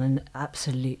well, and I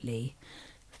absolutely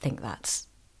think that's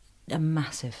a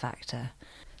massive factor.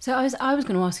 So I was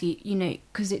going to ask you, you know,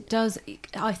 because it does,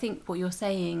 I think what you're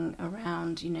saying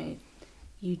around, you know,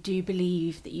 you do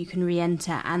believe that you can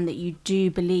re-enter, and that you do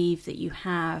believe that you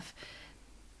have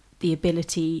the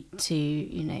ability to,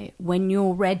 you know, when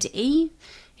you're ready,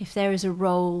 if there is a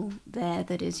role there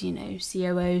that is, you know,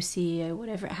 COO, CEO,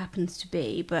 whatever it happens to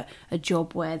be, but a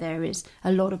job where there is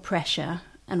a lot of pressure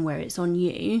and where it's on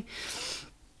you,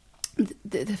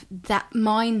 that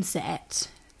mindset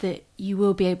that you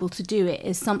will be able to do it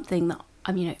is something that,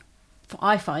 I mean, you know,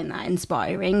 I find that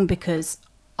inspiring, because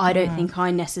I don't think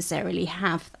I necessarily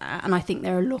have that, and I think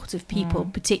there are a lot of people,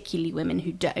 particularly women,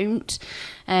 who don't.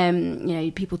 You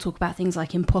know, people talk about things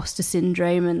like imposter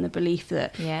syndrome and the belief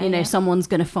that you know someone's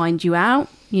going to find you out.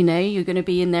 You know, you're going to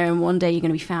be in there, and one day you're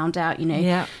going to be found out. You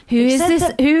know, who is this?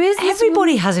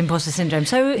 Everybody has imposter syndrome,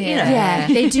 so you know,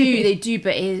 they do,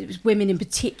 but women in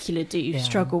particular do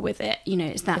struggle with it. You know,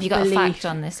 it's that. Have you got a fact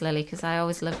on this, Lily? Because I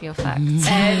always love your facts.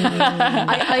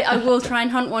 I will try and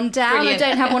hunt one down. Brilliant. I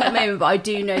don't have one at the moment, but I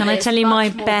do know. Can I tell you my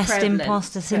best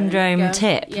imposter syndrome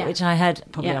tip, which I heard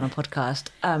probably on a podcast,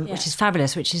 which is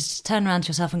fabulous, which is to turn around to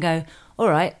yourself and go, all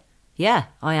right, yeah,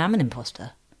 I am an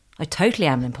imposter. I totally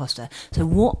am an imposter. So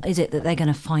what is it that they're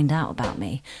going to find out about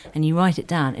me? And you write it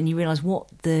down and you realise what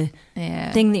the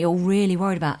thing that you're really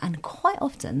worried about. And quite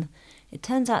often it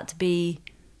turns out to be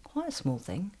quite a small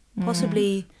thing,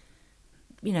 possibly,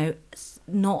 you know,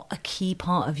 not a key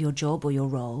part of your job or your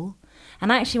role.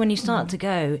 And actually when you start to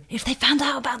go, if they found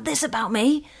out about this about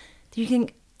me, do you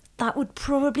think that would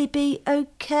probably be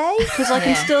okay? Because I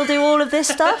can still do all of this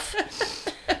stuff.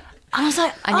 I was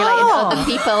like, and you're like, other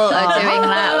people are doing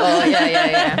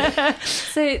that. Or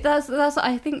So that's.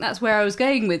 I think that's where I was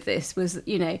going with this. Was,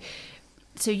 you know,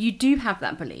 so you do have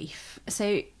that belief.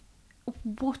 So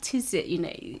what is it? You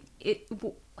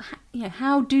know,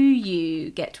 how do you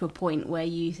get to a point where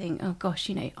you think, oh gosh,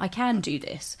 you know, I can do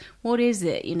this? What is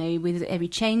it? You know, with every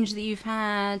change that you've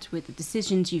had, with the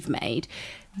decisions you've made,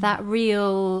 that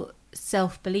real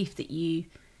self-belief that you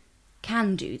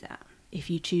can do that if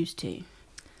you choose to.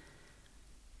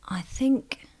 I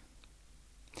think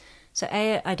so.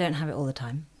 I don't have it all the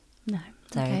time. No,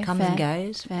 so it comes and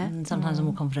goes, and sometimes I'm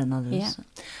more confident than others.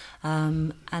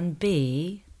 And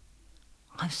B,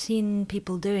 I've seen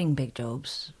people doing big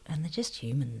jobs, and they're just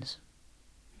humans.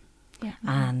 Yeah,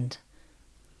 and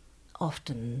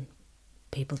often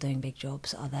people doing big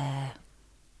jobs are there,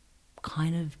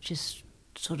 kind of just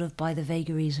sort of by the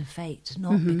vagaries of fate,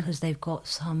 not because they've got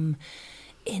some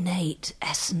innate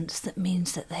essence that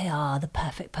means that they are the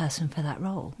perfect person for that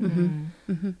role.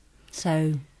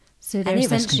 So they're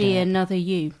essentially another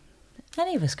you.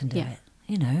 Any of us can do it,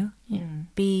 you know.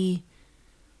 Be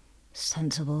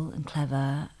sensible and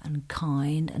clever and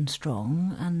kind and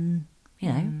strong, and you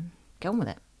know, get on with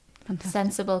it. Fantastic.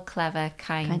 Sensible, clever,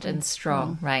 kind and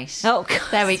strong. Right. Oh,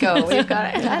 there we go. We've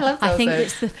got it. I love those. I think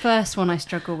it's the first one I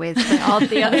struggle with. But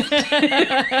the other.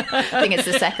 I think it's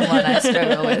the second one I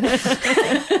struggle with.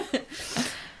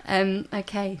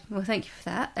 Okay. Well, thank you for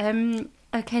that.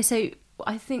 Okay, so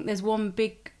I think there's one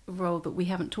big role that we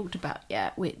haven't talked about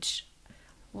yet, which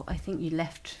I think you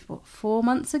left 5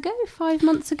 months ago.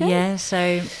 Yeah.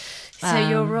 So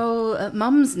your role at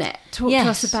Mumsnet. Talk to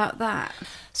us about that.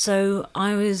 So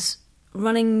I was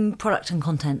running product and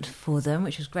content for them,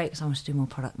 which was great because I wanted to do more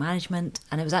product management.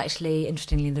 And it was actually,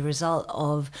 interestingly, the result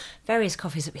of various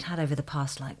coffees that we'd had over the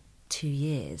past 2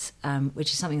 years,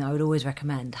 which is something that I would always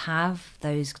recommend. Have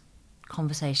those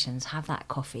conversations, have that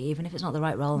coffee, even if it's not the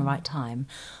right role and the right time.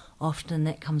 Often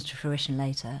it comes to fruition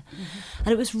later. And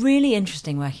it was really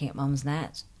interesting working at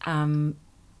Mumsnet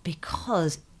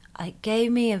because it gave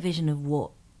me a vision of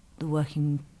what the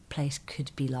working place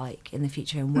could be like in the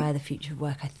future and where the future of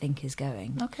work I think is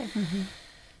going. Okay.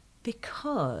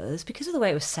 Because of the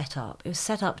way it was set up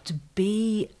to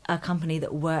be a company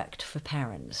that worked for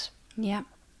parents. Yeah.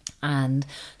 And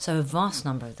so a vast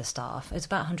number of the staff, it's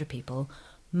about 100 people,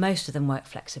 most of them work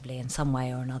flexibly in some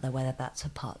way or another, whether that's a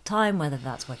part-time, whether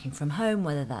that's working from home,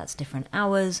 whether that's different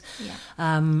hours.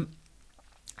 Yeah.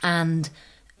 And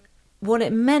what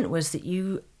it meant was that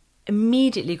you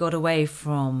immediately got away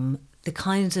from the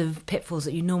kinds of pitfalls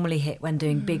that you normally hit when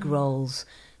doing big roles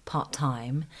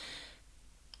part-time.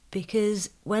 Because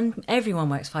when everyone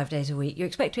works 5 days a week, you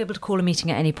expect to be able to call a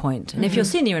meeting at any point. And if you're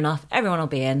senior enough, everyone will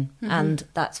be in, and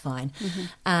that's fine.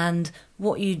 And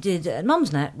what you did at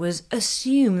Mumsnet was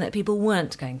assume that people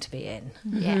weren't going to be in.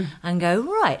 Yeah. And go,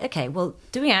 right, okay, well,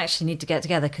 do we actually need to get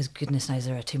together? Because goodness knows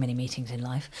there are too many meetings in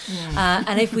life.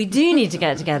 And if we do need to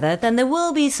get together, then there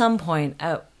will be some point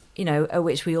at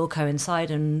which we all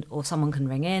coincide or someone can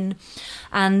ring in.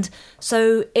 And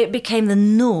so it became the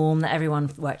norm that everyone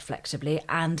worked flexibly,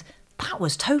 and that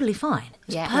was totally fine.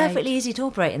 It's perfectly easy to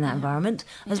operate in that environment,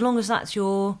 as long as that's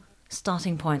your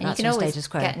starting point, and that's you your can status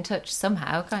quo. always get in touch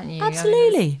somehow, can't you?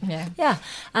 Absolutely. Yeah.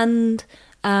 And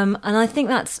I think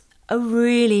that's a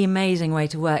really amazing way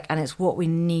to work, and it's what we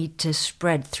need to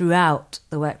spread throughout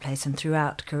the workplace and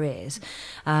throughout careers.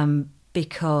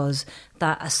 Because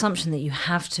that assumption that you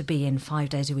have to be in 5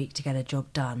 days a week to get a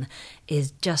job done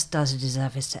just does a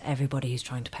disservice to everybody who's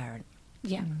trying to parent.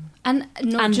 Yeah, and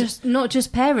not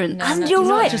just parents. No, and you're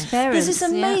right. Just parents. There's this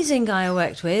amazing guy I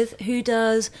worked with who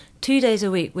does 2 days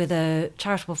a week with a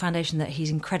charitable foundation that he's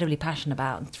incredibly passionate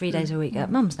about, and 3 days a week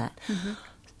at Mumsnet.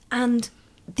 And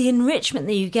the enrichment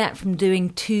that you get from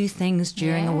doing two things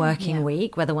during a working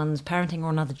week, whether one's parenting or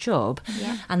another job,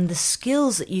 and the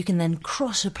skills that you can then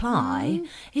cross-apply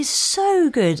is so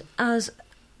good. As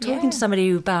talking to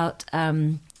somebody about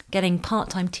getting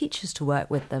part-time teachers to work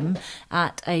with them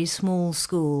at a small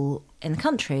school in the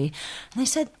country, and they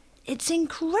said, it's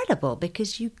incredible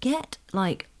because you get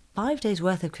 5 days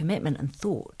worth of commitment and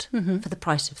thought for the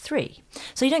price of 3.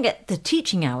 So you don't get the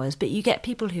teaching hours, but you get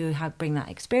people who bring that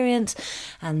experience,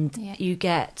 and you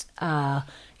get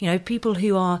people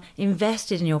who are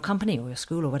invested in your company or your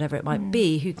school or whatever it might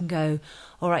be, who can go,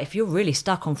 all right, if you're really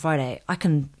stuck on Friday, I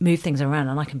can move things around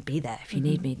and I can be there if you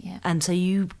need me. Yeah. And so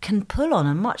you can pull on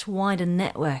a much wider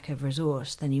network of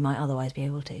resource than you might otherwise be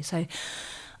able to. So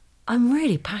I'm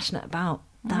really passionate about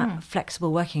that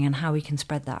flexible working and how we can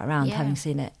spread that around, having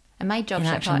seen it. And my job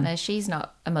share partner, she's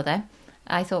not a mother.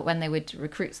 I thought when they would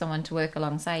recruit someone to work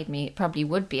alongside me, it probably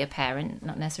would be a parent,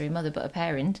 not necessarily a mother, but a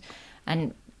parent.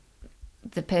 And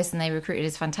the person they recruited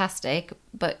is fantastic,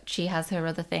 but she has her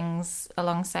other things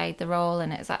alongside the role,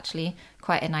 and it's actually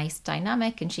quite a nice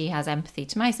dynamic. And she has empathy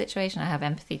to my situation, I have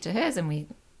empathy to hers, and we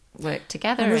work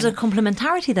together. And there's a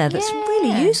complementarity there that's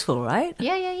really useful, right?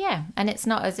 Yeah. And it's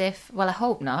not as if, well, I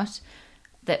hope not,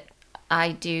 that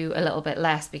I do a little bit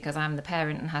less because I'm the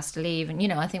parent and has to leave. And,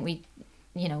 I think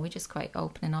we're just quite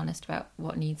open and honest about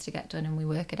what needs to get done, and we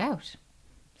work it out.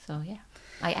 So,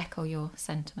 I echo your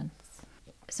sentiments.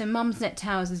 So Mumsnet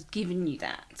Towers has given you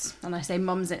that. And I say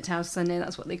Mumsnet Towers because I know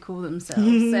that's what they call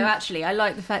themselves. So actually, I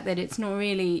like the fact that it's not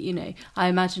really, I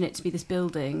imagine it to be this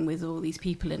building with all these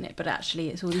people in it, but actually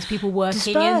it's all these people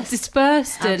working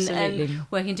dispersed and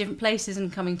working in different places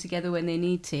and coming together when they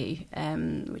need to,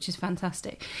 which is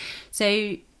fantastic.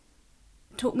 So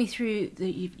talk me through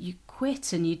that you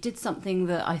quit and you did something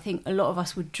that I think a lot of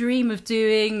us would dream of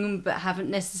doing but haven't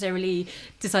necessarily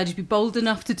decided to be bold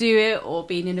enough to do it or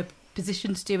been in a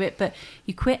position to do it, but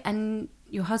you quit and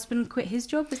your husband quit his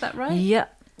job, is that right?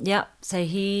 Yep. So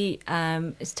he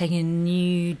is taking a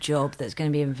new job that's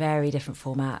going to be a very different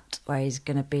format, where he's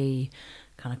going to be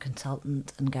kind of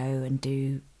consultant and go and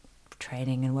do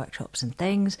training and workshops and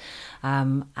things.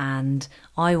 And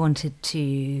I wanted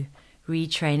to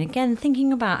retrain again,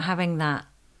 thinking about having that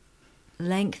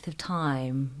length of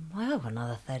time. Well,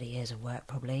 another 30 years of work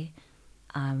probably.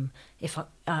 If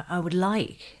I would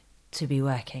like to be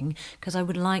working, because I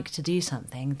would like to do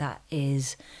something that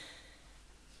is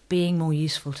being more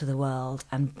useful to the world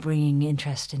and bringing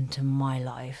interest into my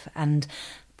life. And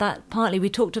that partly, we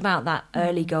talked about that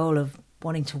early goal of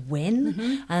wanting to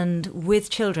win, and with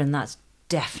children that's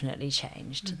definitely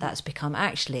changed. That's become,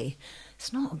 actually,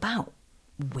 it's not about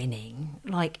winning.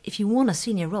 If you want a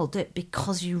senior role, do it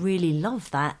because you really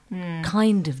love that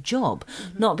kind of job,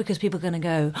 not because people are going to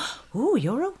go,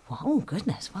 oh, oh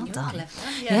goodness, well done.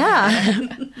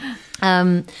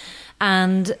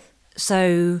 And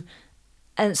so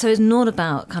it's not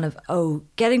about kind of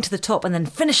getting to the top and then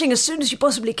finishing as soon as you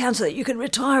possibly can so that you can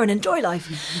retire and enjoy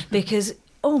life, because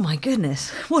oh my goodness,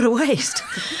 what a waste.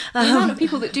 The amount of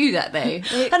people that do that, though.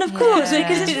 And of course,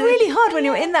 because it's really hard when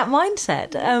you're in that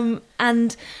mindset.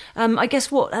 And I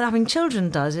guess what having children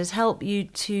does is help you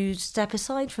to step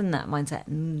aside from that mindset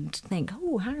and think,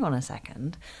 oh, hang on a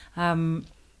second.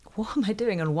 What am I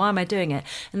doing and why am I doing it?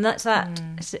 And that's that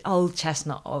old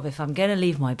chestnut of, if I'm going to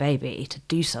leave my baby to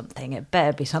do something, it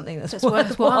better be something that's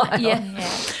worthwhile.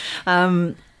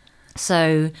 Yeah.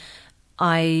 So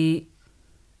I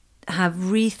have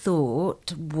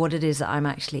rethought what it is that I'm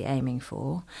actually aiming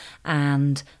for,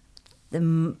 and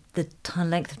the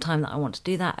length of time that I want to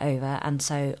do that over. And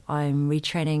so I'm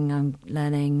retraining, I'm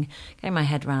learning, getting my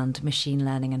head around machine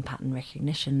learning and pattern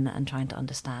recognition and trying to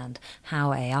understand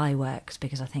how AI works,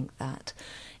 because I think that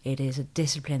it is a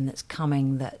discipline that's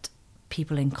coming that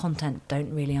people in content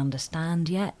don't really understand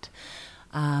yet.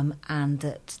 And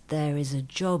that there is a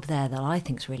job there that I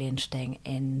think is really interesting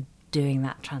in doing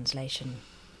that translation.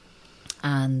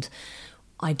 And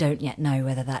I don't yet know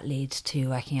whether that leads to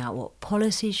working out what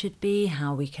policy should be,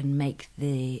 how we can make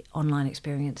the online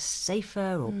experience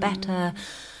safer or better.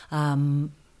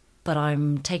 But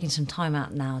I'm taking some time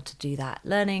out now to do that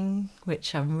learning,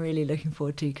 which I'm really looking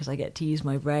forward to, because I get to use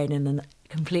my brain in a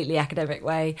completely academic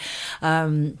way.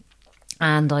 And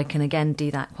I can again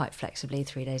do that quite flexibly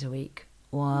 3 days a week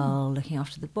while looking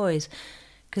after the boys.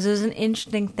 Because there was an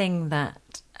interesting thing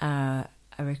that a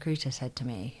recruiter said to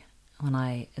me when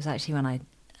I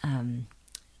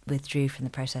withdrew from the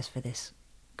process for this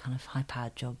kind of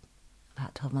high-powered job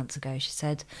about 12 months ago. She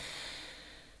said,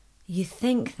 you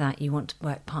think that you want to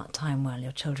work part-time while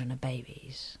your children are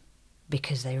babies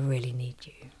because they really need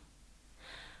you.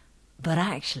 But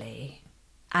actually,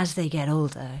 as they get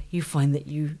older, you find that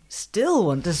you still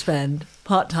want to spend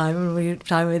time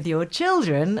with your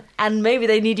children, and maybe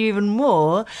they need you even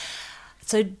more.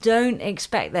 So don't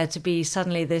expect there to be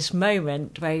suddenly this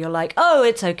moment where you're like, oh,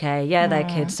 it's okay, yeah, they're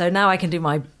kids, so now I can do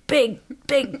my big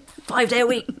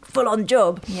 5-day-a-week full-on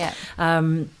job. Yeah.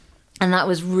 And that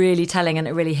was really telling, and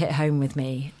it really hit home with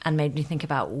me and made me think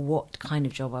about what kind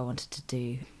of job I wanted to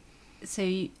do. So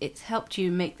it's helped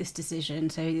you make this decision.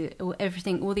 So all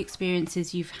the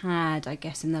experiences you've had, I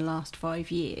guess, in the last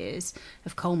 5 years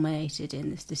have culminated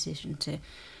in this decision to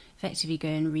effectively go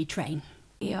and retrain.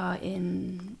 We are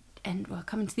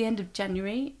coming to the end of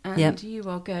January, and you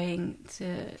are going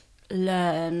to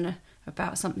learn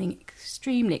about something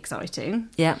extremely exciting.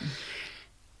 Yeah.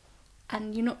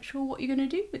 And you're not sure what you're going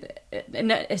to do with it.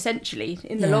 And essentially,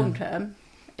 in the long term,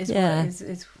 is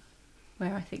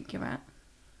where I think you're at.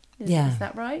 Is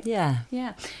that right? Yeah.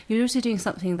 Yeah. You're also doing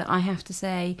something that I have to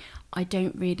say I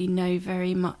don't really know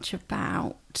very much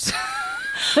about.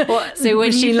 What, so when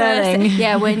machine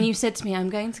learning? When you said to me, I'm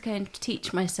going to go and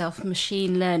teach myself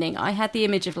machine learning, I had the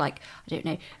image of, like, I don't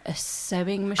know, a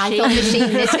sewing machine. I thought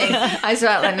machine knitting. I was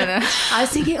like, no. I was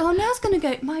thinking, Nell's going to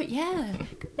go,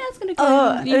 Nell's going to go.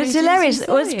 Oh, it's hilarious.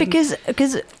 Well, it's because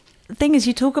the thing is,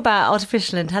 you talk about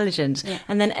artificial intelligence,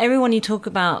 and then everyone you talk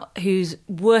about who's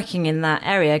working in that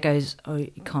area goes, oh,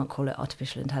 you can't call it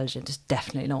artificial intelligence. It's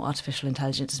definitely not artificial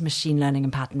intelligence. It's machine learning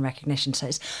and pattern recognition. So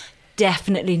it's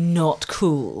definitely not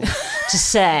cool to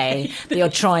say that you're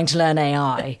trying to learn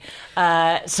AI.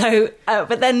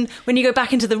 But then when you go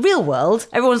back into the real world,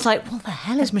 everyone's like, what the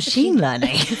hell is machine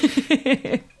learning?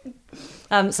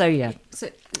 But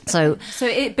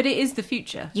it is the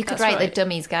future. You could write the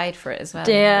dummies guide for it as well.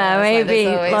 Yeah, maybe.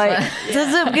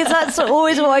 Because that's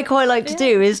always what I quite like to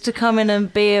do, is to come in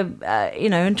and be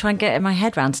and try and get my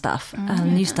head around stuff,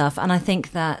 new stuff. And I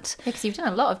think that because you've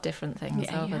done a lot of different things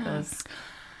over those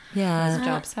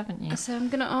jobs, haven't you? So I'm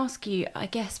going to ask you, I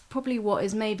guess, probably what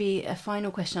is maybe a final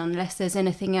question, unless there's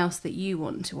anything else that you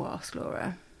want to ask,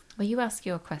 Laura. Well, you ask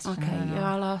your question. Okay,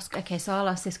 I'll ask. Okay, so I'll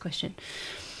ask this question.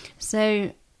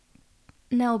 So,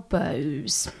 Nell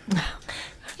Bowes.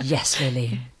 Yes,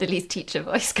 Lily. Lily's teacher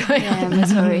voice going on.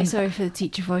 I'm sorry for the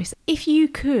teacher voice. If you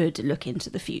could look into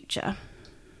the future,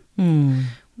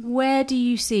 where do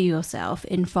you see yourself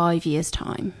in 5 years'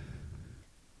 time?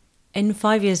 In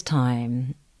 5 years'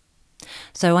 time,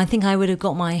 so I think I would have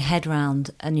got my head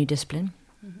around a new discipline.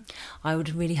 I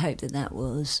would really hope that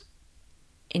was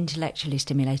intellectually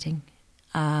stimulating,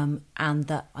 and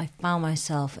that I found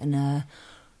myself in a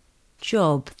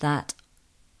job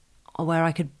where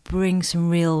I could bring some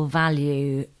real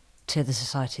value to the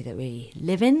society that we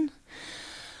live in.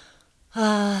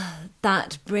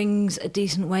 That brings a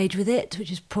decent wage with it,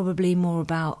 which is probably more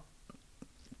about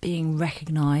being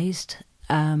recognised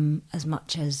as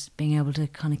much as being able to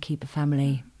kind of keep a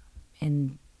family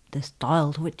in the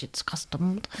style to which it's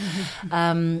accustomed.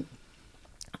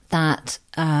 That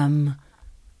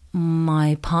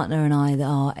my partner and I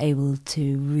are able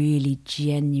to really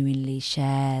genuinely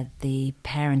share the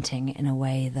parenting in a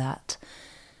way that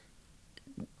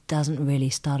doesn't really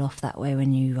start off that way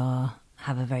when you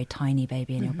have a very tiny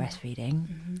baby and you're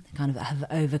breastfeeding. Kind of have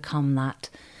overcome that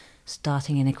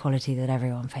starting inequality that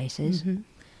everyone faces.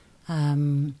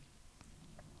 And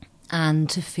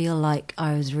to feel like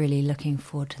I was really looking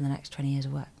forward to the next 20 years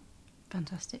of work.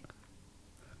 Fantastic.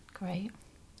 Great.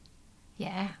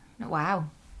 Yeah. Wow.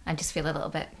 I just feel a little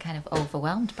bit kind of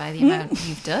overwhelmed by the amount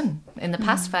you've done in the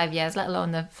past 5 years, let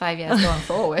alone the 5 years going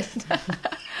forward.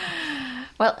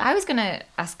 Well, I was going to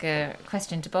ask a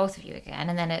question to both of you again,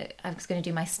 and then I was going to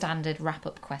do my standard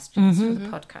wrap-up questions for the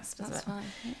podcast as well. Fine,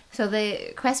 yeah. So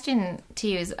the question to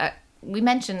you is, we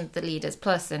mentioned the Leaders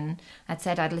Plus, and I'd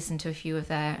said I'd listened to a few of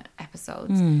their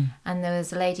episodes, and there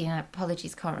was a lady, and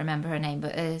apologies, can't remember her name,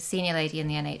 but a senior lady in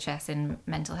the NHS in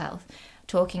mental health,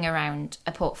 talking around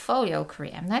a portfolio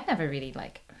career. And I'd never really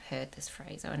heard this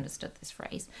phrase or understood this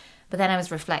phrase, but then I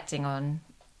was reflecting on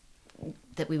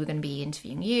that we were going to be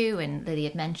interviewing you, and Lily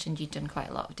had mentioned you'd done quite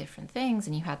a lot of different things,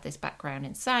 and you had this background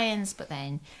in science, but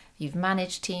then you've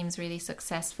managed teams really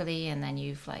successfully, and then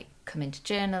you've come into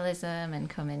journalism and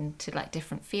come into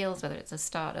different fields, whether it's a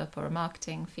startup or a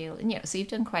marketing field, and so you've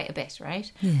done quite a bit,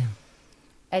 right? Yeah.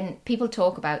 And people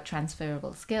talk about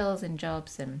transferable skills in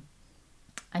jobs, and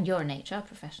you're an HR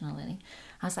professional, Lily.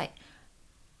 I was like,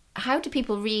 how do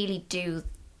people really do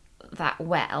that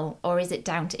well, or is it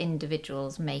down to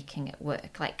individuals making it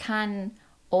work? Can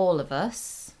all of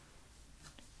us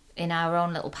in our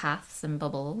own little paths and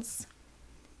bubbles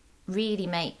really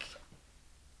make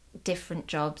different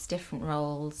jobs, different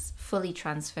roles fully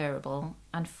transferable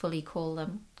and fully call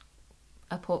them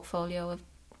a portfolio of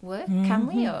work? Can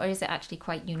we, or is it actually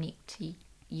quite unique to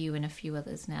you and a few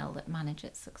others now that manage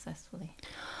it successfully?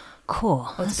 Cool.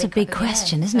 Oh, That's a big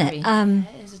question, isn't it?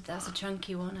 That's a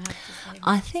chunky one, I have to say.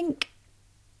 I think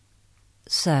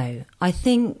so. I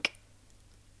think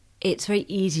it's very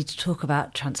easy to talk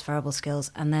about transferable skills,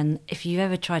 and then if you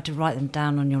ever tried to write them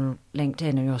down on your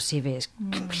LinkedIn or your CV, it's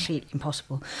completely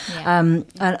impossible. Yeah.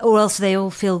 Or else they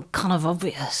all feel kind of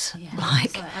obvious. Yeah.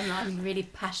 I'm really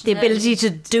passionate. The ability to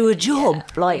do a job,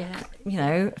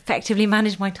 effectively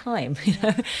manage my time.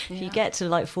 If you get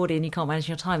to 40 and you can't manage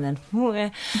your time, then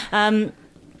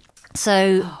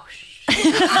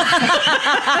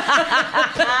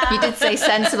You did say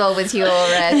sensible with your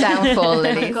downfall,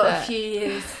 Lily. I've got a few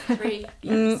years, 3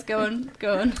 years. Go on.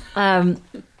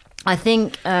 I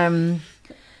think so.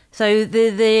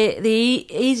 The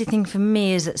easy thing for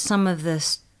me is that some of the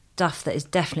stuff that is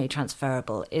definitely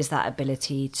transferable is that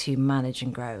ability to manage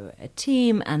and grow a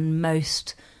team, and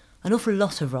an awful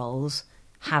lot of roles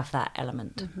have that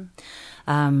element.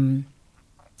 And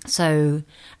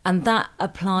that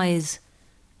applies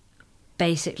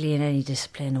basically in any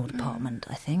discipline or department,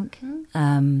 I think.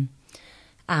 And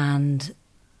that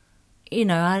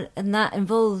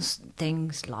involves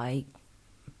things like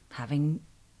having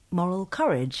moral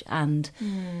courage and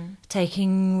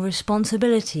taking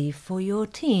responsibility for your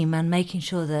team, and making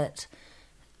sure that,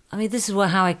 this is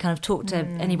how I kind of talk to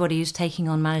anybody who's taking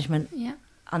on management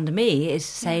under me, is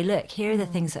to say, look, here are the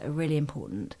things that are really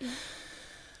important.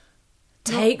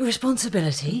 Take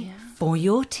responsibility for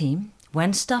your team.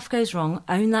 When stuff goes wrong,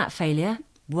 own that failure,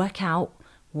 work out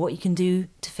what you can do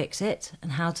to fix it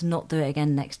and how to not do it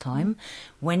again next time.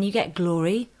 When you get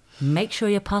glory, make sure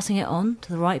you're passing it on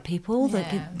to the right people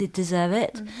that deserve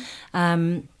it.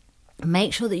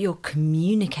 Make sure that you're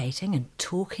communicating and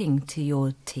talking to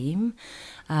your team.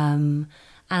 And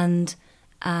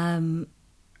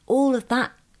all of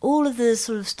that, all of the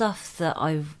sort of stuff that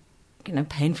I've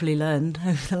painfully learned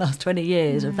over the last 20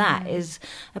 years of that is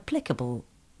applicable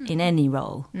in any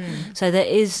role. So there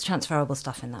is transferable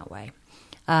stuff in that way.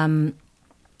 I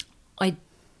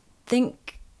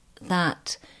think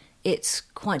that it's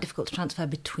quite difficult to transfer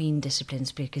between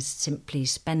disciplines, because simply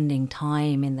spending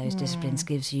time in those disciplines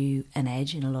gives you an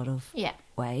edge in a lot of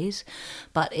ways.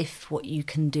 But if what you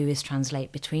can do is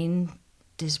translate between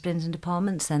disciplines and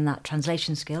departments, then that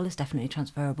translation skill is definitely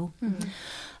transferable.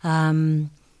 The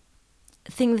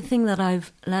thing that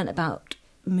I've learnt about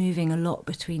moving a lot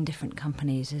between different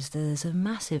companies is there's a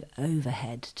massive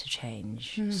overhead to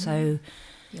change. So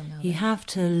you have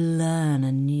to learn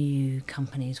a new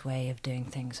company's way of doing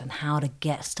things and how to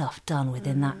get stuff done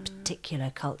within that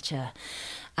particular culture.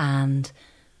 And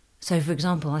So, for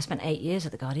example, I spent 8 years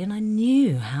at The Guardian. I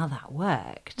knew how that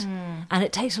worked. And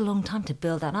it takes a long time to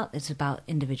build that up. It's about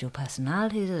individual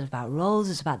personalities, it's about roles,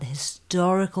 it's about the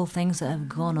historical things that have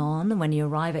gone on. And when you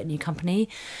arrive at a new company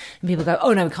and people go,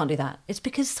 oh, no, we can't do that. It's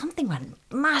because something went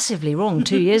massively wrong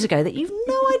 2 years ago that you've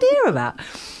no idea about.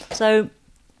 So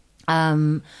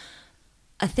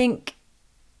I think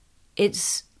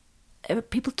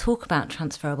people talk about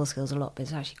transferable skills a lot, but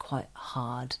it's actually quite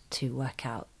hard to work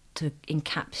out, to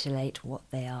encapsulate what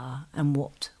they are and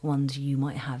what ones you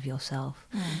might have yourself.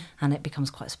 And it becomes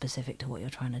quite specific to what you're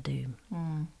trying to do.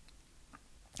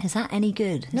 Is that any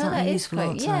good? No, that is useful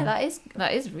quite, answer? yeah,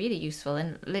 that is really useful.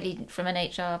 And Lily, from an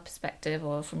HR perspective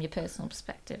or from your personal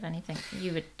perspective, anything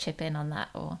you would chip in on that?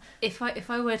 Or if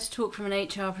I were to talk from an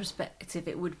HR perspective,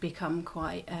 it would become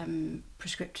quite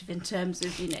prescriptive in terms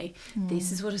of,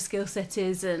 this is what a skill set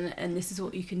is, and this is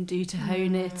what you can do to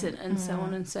hone it, and so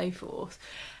on and so forth.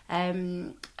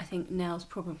 I think Nell's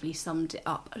probably summed it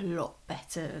up a lot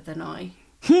better than I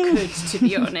could, to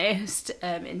be honest,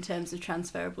 in terms of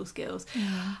transferable skills.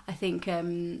 I think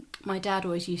my dad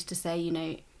always used to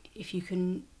say, if you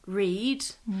can read,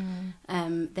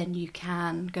 then you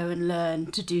can go and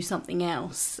learn to do something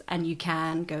else, and you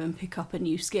can go and pick up a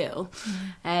new skill.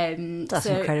 That's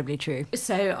incredibly true.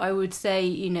 So I would say,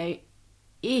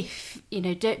 if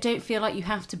don't feel like you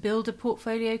have to build a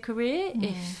portfolio career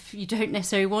if you don't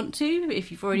necessarily want to,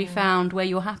 if you've already found where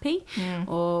you're happy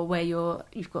or where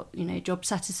you've got job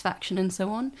satisfaction and so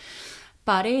on.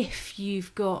 But if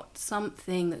you've got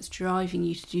something that's driving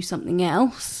you to do something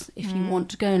else, if you want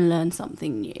to go and learn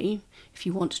something new, if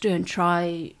you want to go and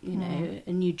try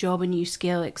a new job, a new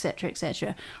skill,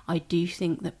 etc., I do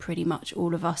think that pretty much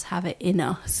all of us have it in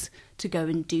us to go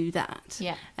and do that.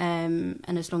 Yeah. And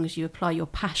as long as you apply your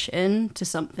passion to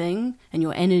something and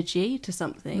your energy to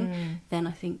something, then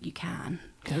I think you can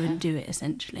go and do it,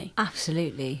 essentially.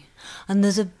 Absolutely. And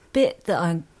there's a bit that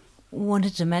I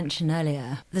wanted to mention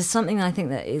earlier. There's something I think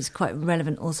that is quite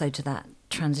relevant also to that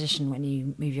transition when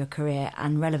you move your career,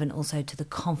 and relevant also to the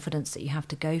confidence that you have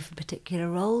to go for particular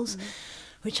roles,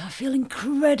 which I feel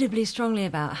incredibly strongly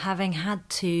about, having had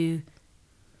to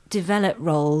develop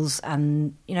roles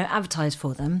and advertise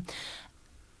for them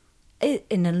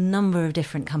in a number of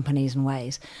different companies and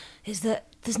ways, is that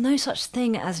there's no such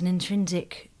thing as an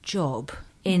intrinsic job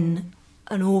in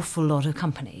an awful lot of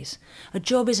companies. A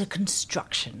job is a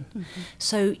construction,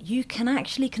 so you can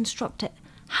actually construct it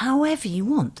however you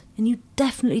want, and you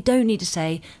definitely don't need to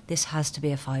say this has to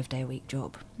be a 5-day-a-week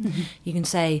job. You can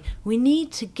say we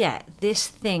need to get this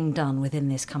thing done within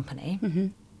this company,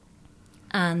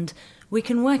 and we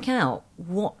can work out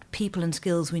what people and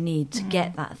skills we need to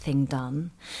get that thing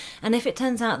done. And if it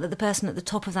turns out that the person at the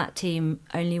top of that team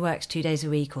only works 2 days a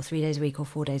week or 3 days a week or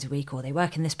 4 days a week, or they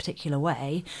work in this particular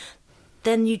way,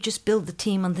 then you just build the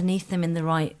team underneath them in the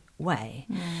right way.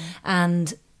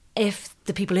 And if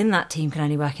the people in that team can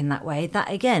only work in that way,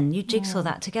 that again, you jigsaw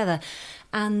that together.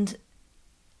 And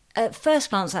at first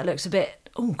glance, that looks a bit,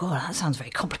 oh God, that sounds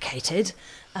very complicated.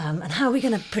 And how are we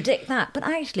going to predict that? But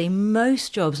actually,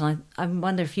 most jobs, and I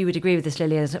wonder if you would agree with this,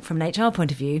 Lily, from an HR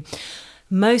point of view,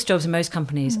 most jobs in most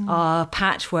companies are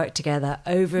patchwork together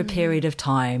over a period of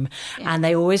time, and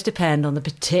they always depend on the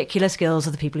particular skills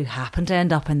of the people who happen to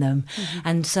end up in them.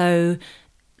 And so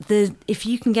if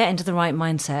you can get into the right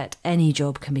mindset, any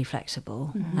job can be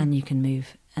flexible, and you can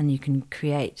move and you can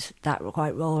create that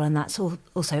right role. And that's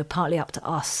also partly up to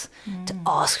us to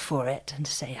ask for it and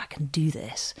to say, I can do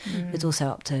this. It's also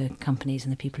up to companies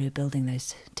and the people who are building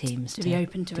those teams to be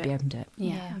open to it.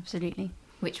 Yeah, absolutely.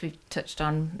 Which we've touched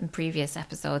on in previous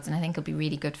episodes, and I think it'll be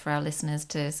really good for our listeners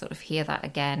to sort of hear that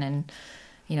again, and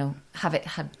have it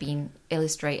had been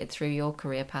illustrated through your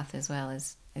career path as well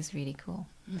is really cool.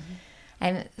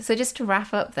 So just to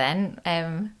wrap up then,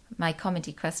 my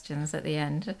comedy questions at the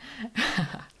end.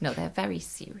 No, they're very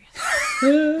serious.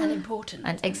 And important.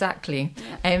 And exactly.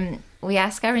 Yeah. We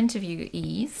ask our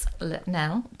interviewees,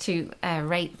 Nell, to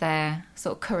rate their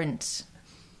sort of current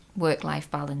work-life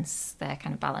balance, their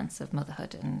kind of balance of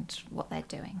motherhood and what they're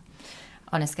doing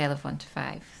on a scale of 1 to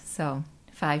 5. So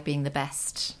 5 being the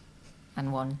best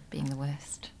and 1 being the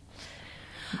worst.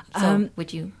 So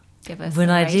would you give us when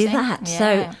I rating? do that?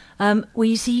 Yeah. So, well,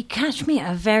 you see, you catch me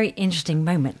at a very interesting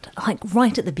moment, like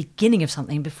right at the beginning of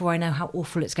something before I know how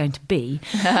awful it's going to be.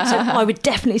 So I would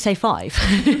definitely say 5.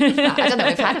 I don't know,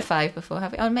 we've had a 5 before,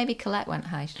 have we? Oh, maybe Colette went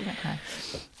high. She went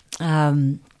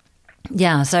high.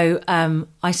 Yeah, so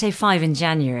I say 5 in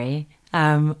January.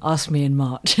 Ask me in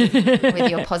March. With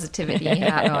your positivity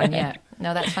hat on, yeah.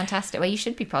 No, that's fantastic. Well, you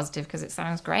should be positive because it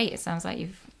sounds great. It sounds like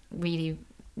you've really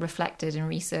reflected and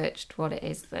researched what it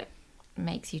is that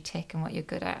makes you tick and what you're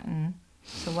good at, and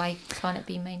so why can't it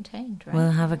be maintained, right?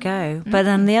 We'll have a go. But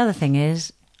then the other thing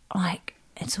is, like,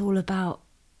 it's all about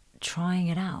trying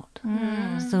it out.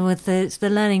 So it's the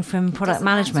learning from product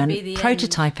management.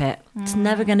 Prototype it. It's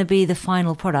never going to be the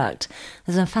final product.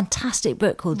 There's a fantastic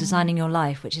book called Designing Your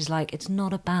Life, which is like, it's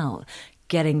not about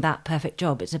getting that perfect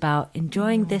job. It's about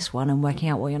enjoying this one and working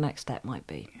out what your next step might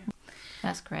be.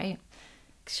 That's great.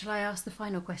 Shall I ask the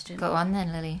final question? Go on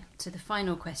then, Lily. So the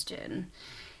final question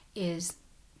is,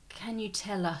 can you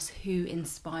tell us who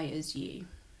inspires you?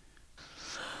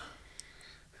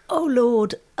 Oh,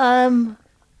 Lord. I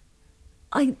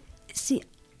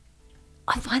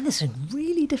find this a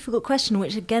really difficult question,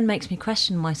 which again makes me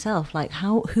question myself. Like,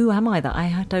 who am I that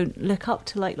I don't look up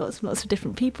to, like, lots and lots of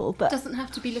different people? But it doesn't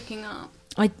have to be looking up.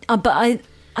 I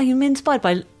am inspired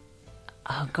by.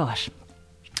 Oh gosh.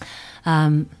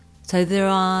 So there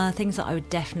are things that I would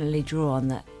definitely draw on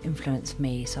that influence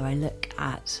me. So I look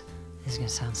at. This is going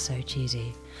to sound so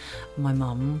cheesy. My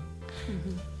mum,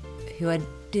 who I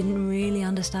didn't really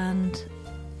understand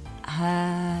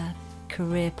her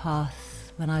career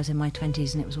path when I was in my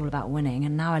 20s, and it was all about winning,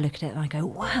 and now I look at it and I go,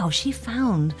 wow, she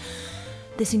found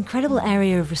this incredible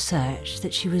area of research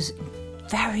that she was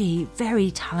very,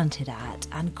 very talented at,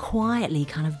 and quietly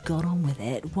kind of got on with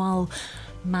it while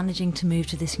managing to move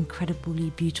to this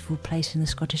incredibly beautiful place in the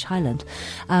Scottish Highland.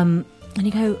 And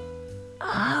you go,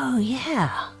 oh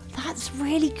yeah, that's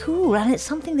really cool, and it's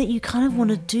something that you kind of want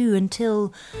to do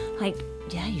until, like,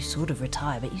 yeah, you sort of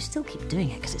retire, but you still keep doing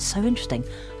it because it's so interesting.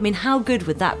 I mean, how good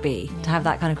would that be to have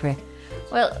that kind of career?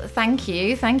 Well, thank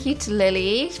you to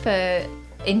Lily for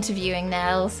interviewing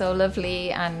Nell, so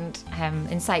lovely and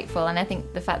insightful. And I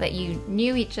think the fact that you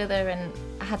knew each other and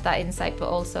had that insight, but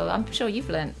also I'm sure you've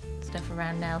learnt stuff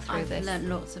around Nell through this. I've learnt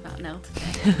lots about Nell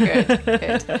today.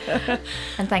 Good.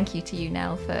 And thank you to you,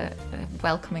 Nell, for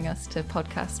welcoming us to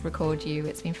podcast record you.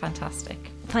 It's been fantastic.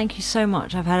 Thank you so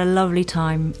much. I've had a lovely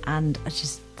time, and I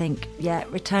just think, yeah,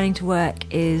 returning to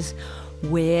work is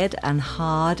weird and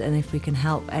hard, and if we can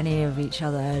help any of each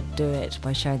other do it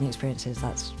by sharing the experiences,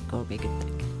 that's got to be a good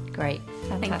thing. Great.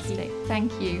 Fantastic.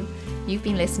 Thank you. You've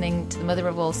been listening to The Mother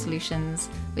of All Solutions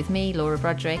with me, Laura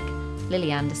Broderick,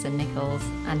 Lily Anderson-Nichols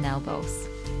and Nell Bose.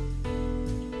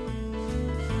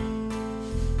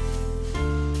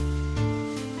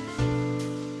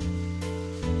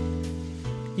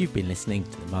 You've been listening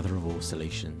to The Mother of All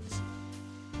Solutions.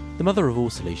 The Mother of All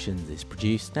Solutions is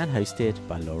produced and hosted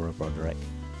by Laura Broderick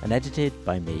and edited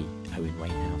by me, Owen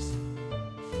Wainhouse.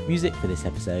 Music for this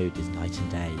episode is Night and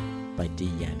Day by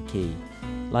D. Yan Key,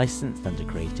 licensed under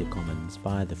Creative Commons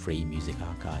via the Free Music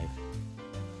Archive.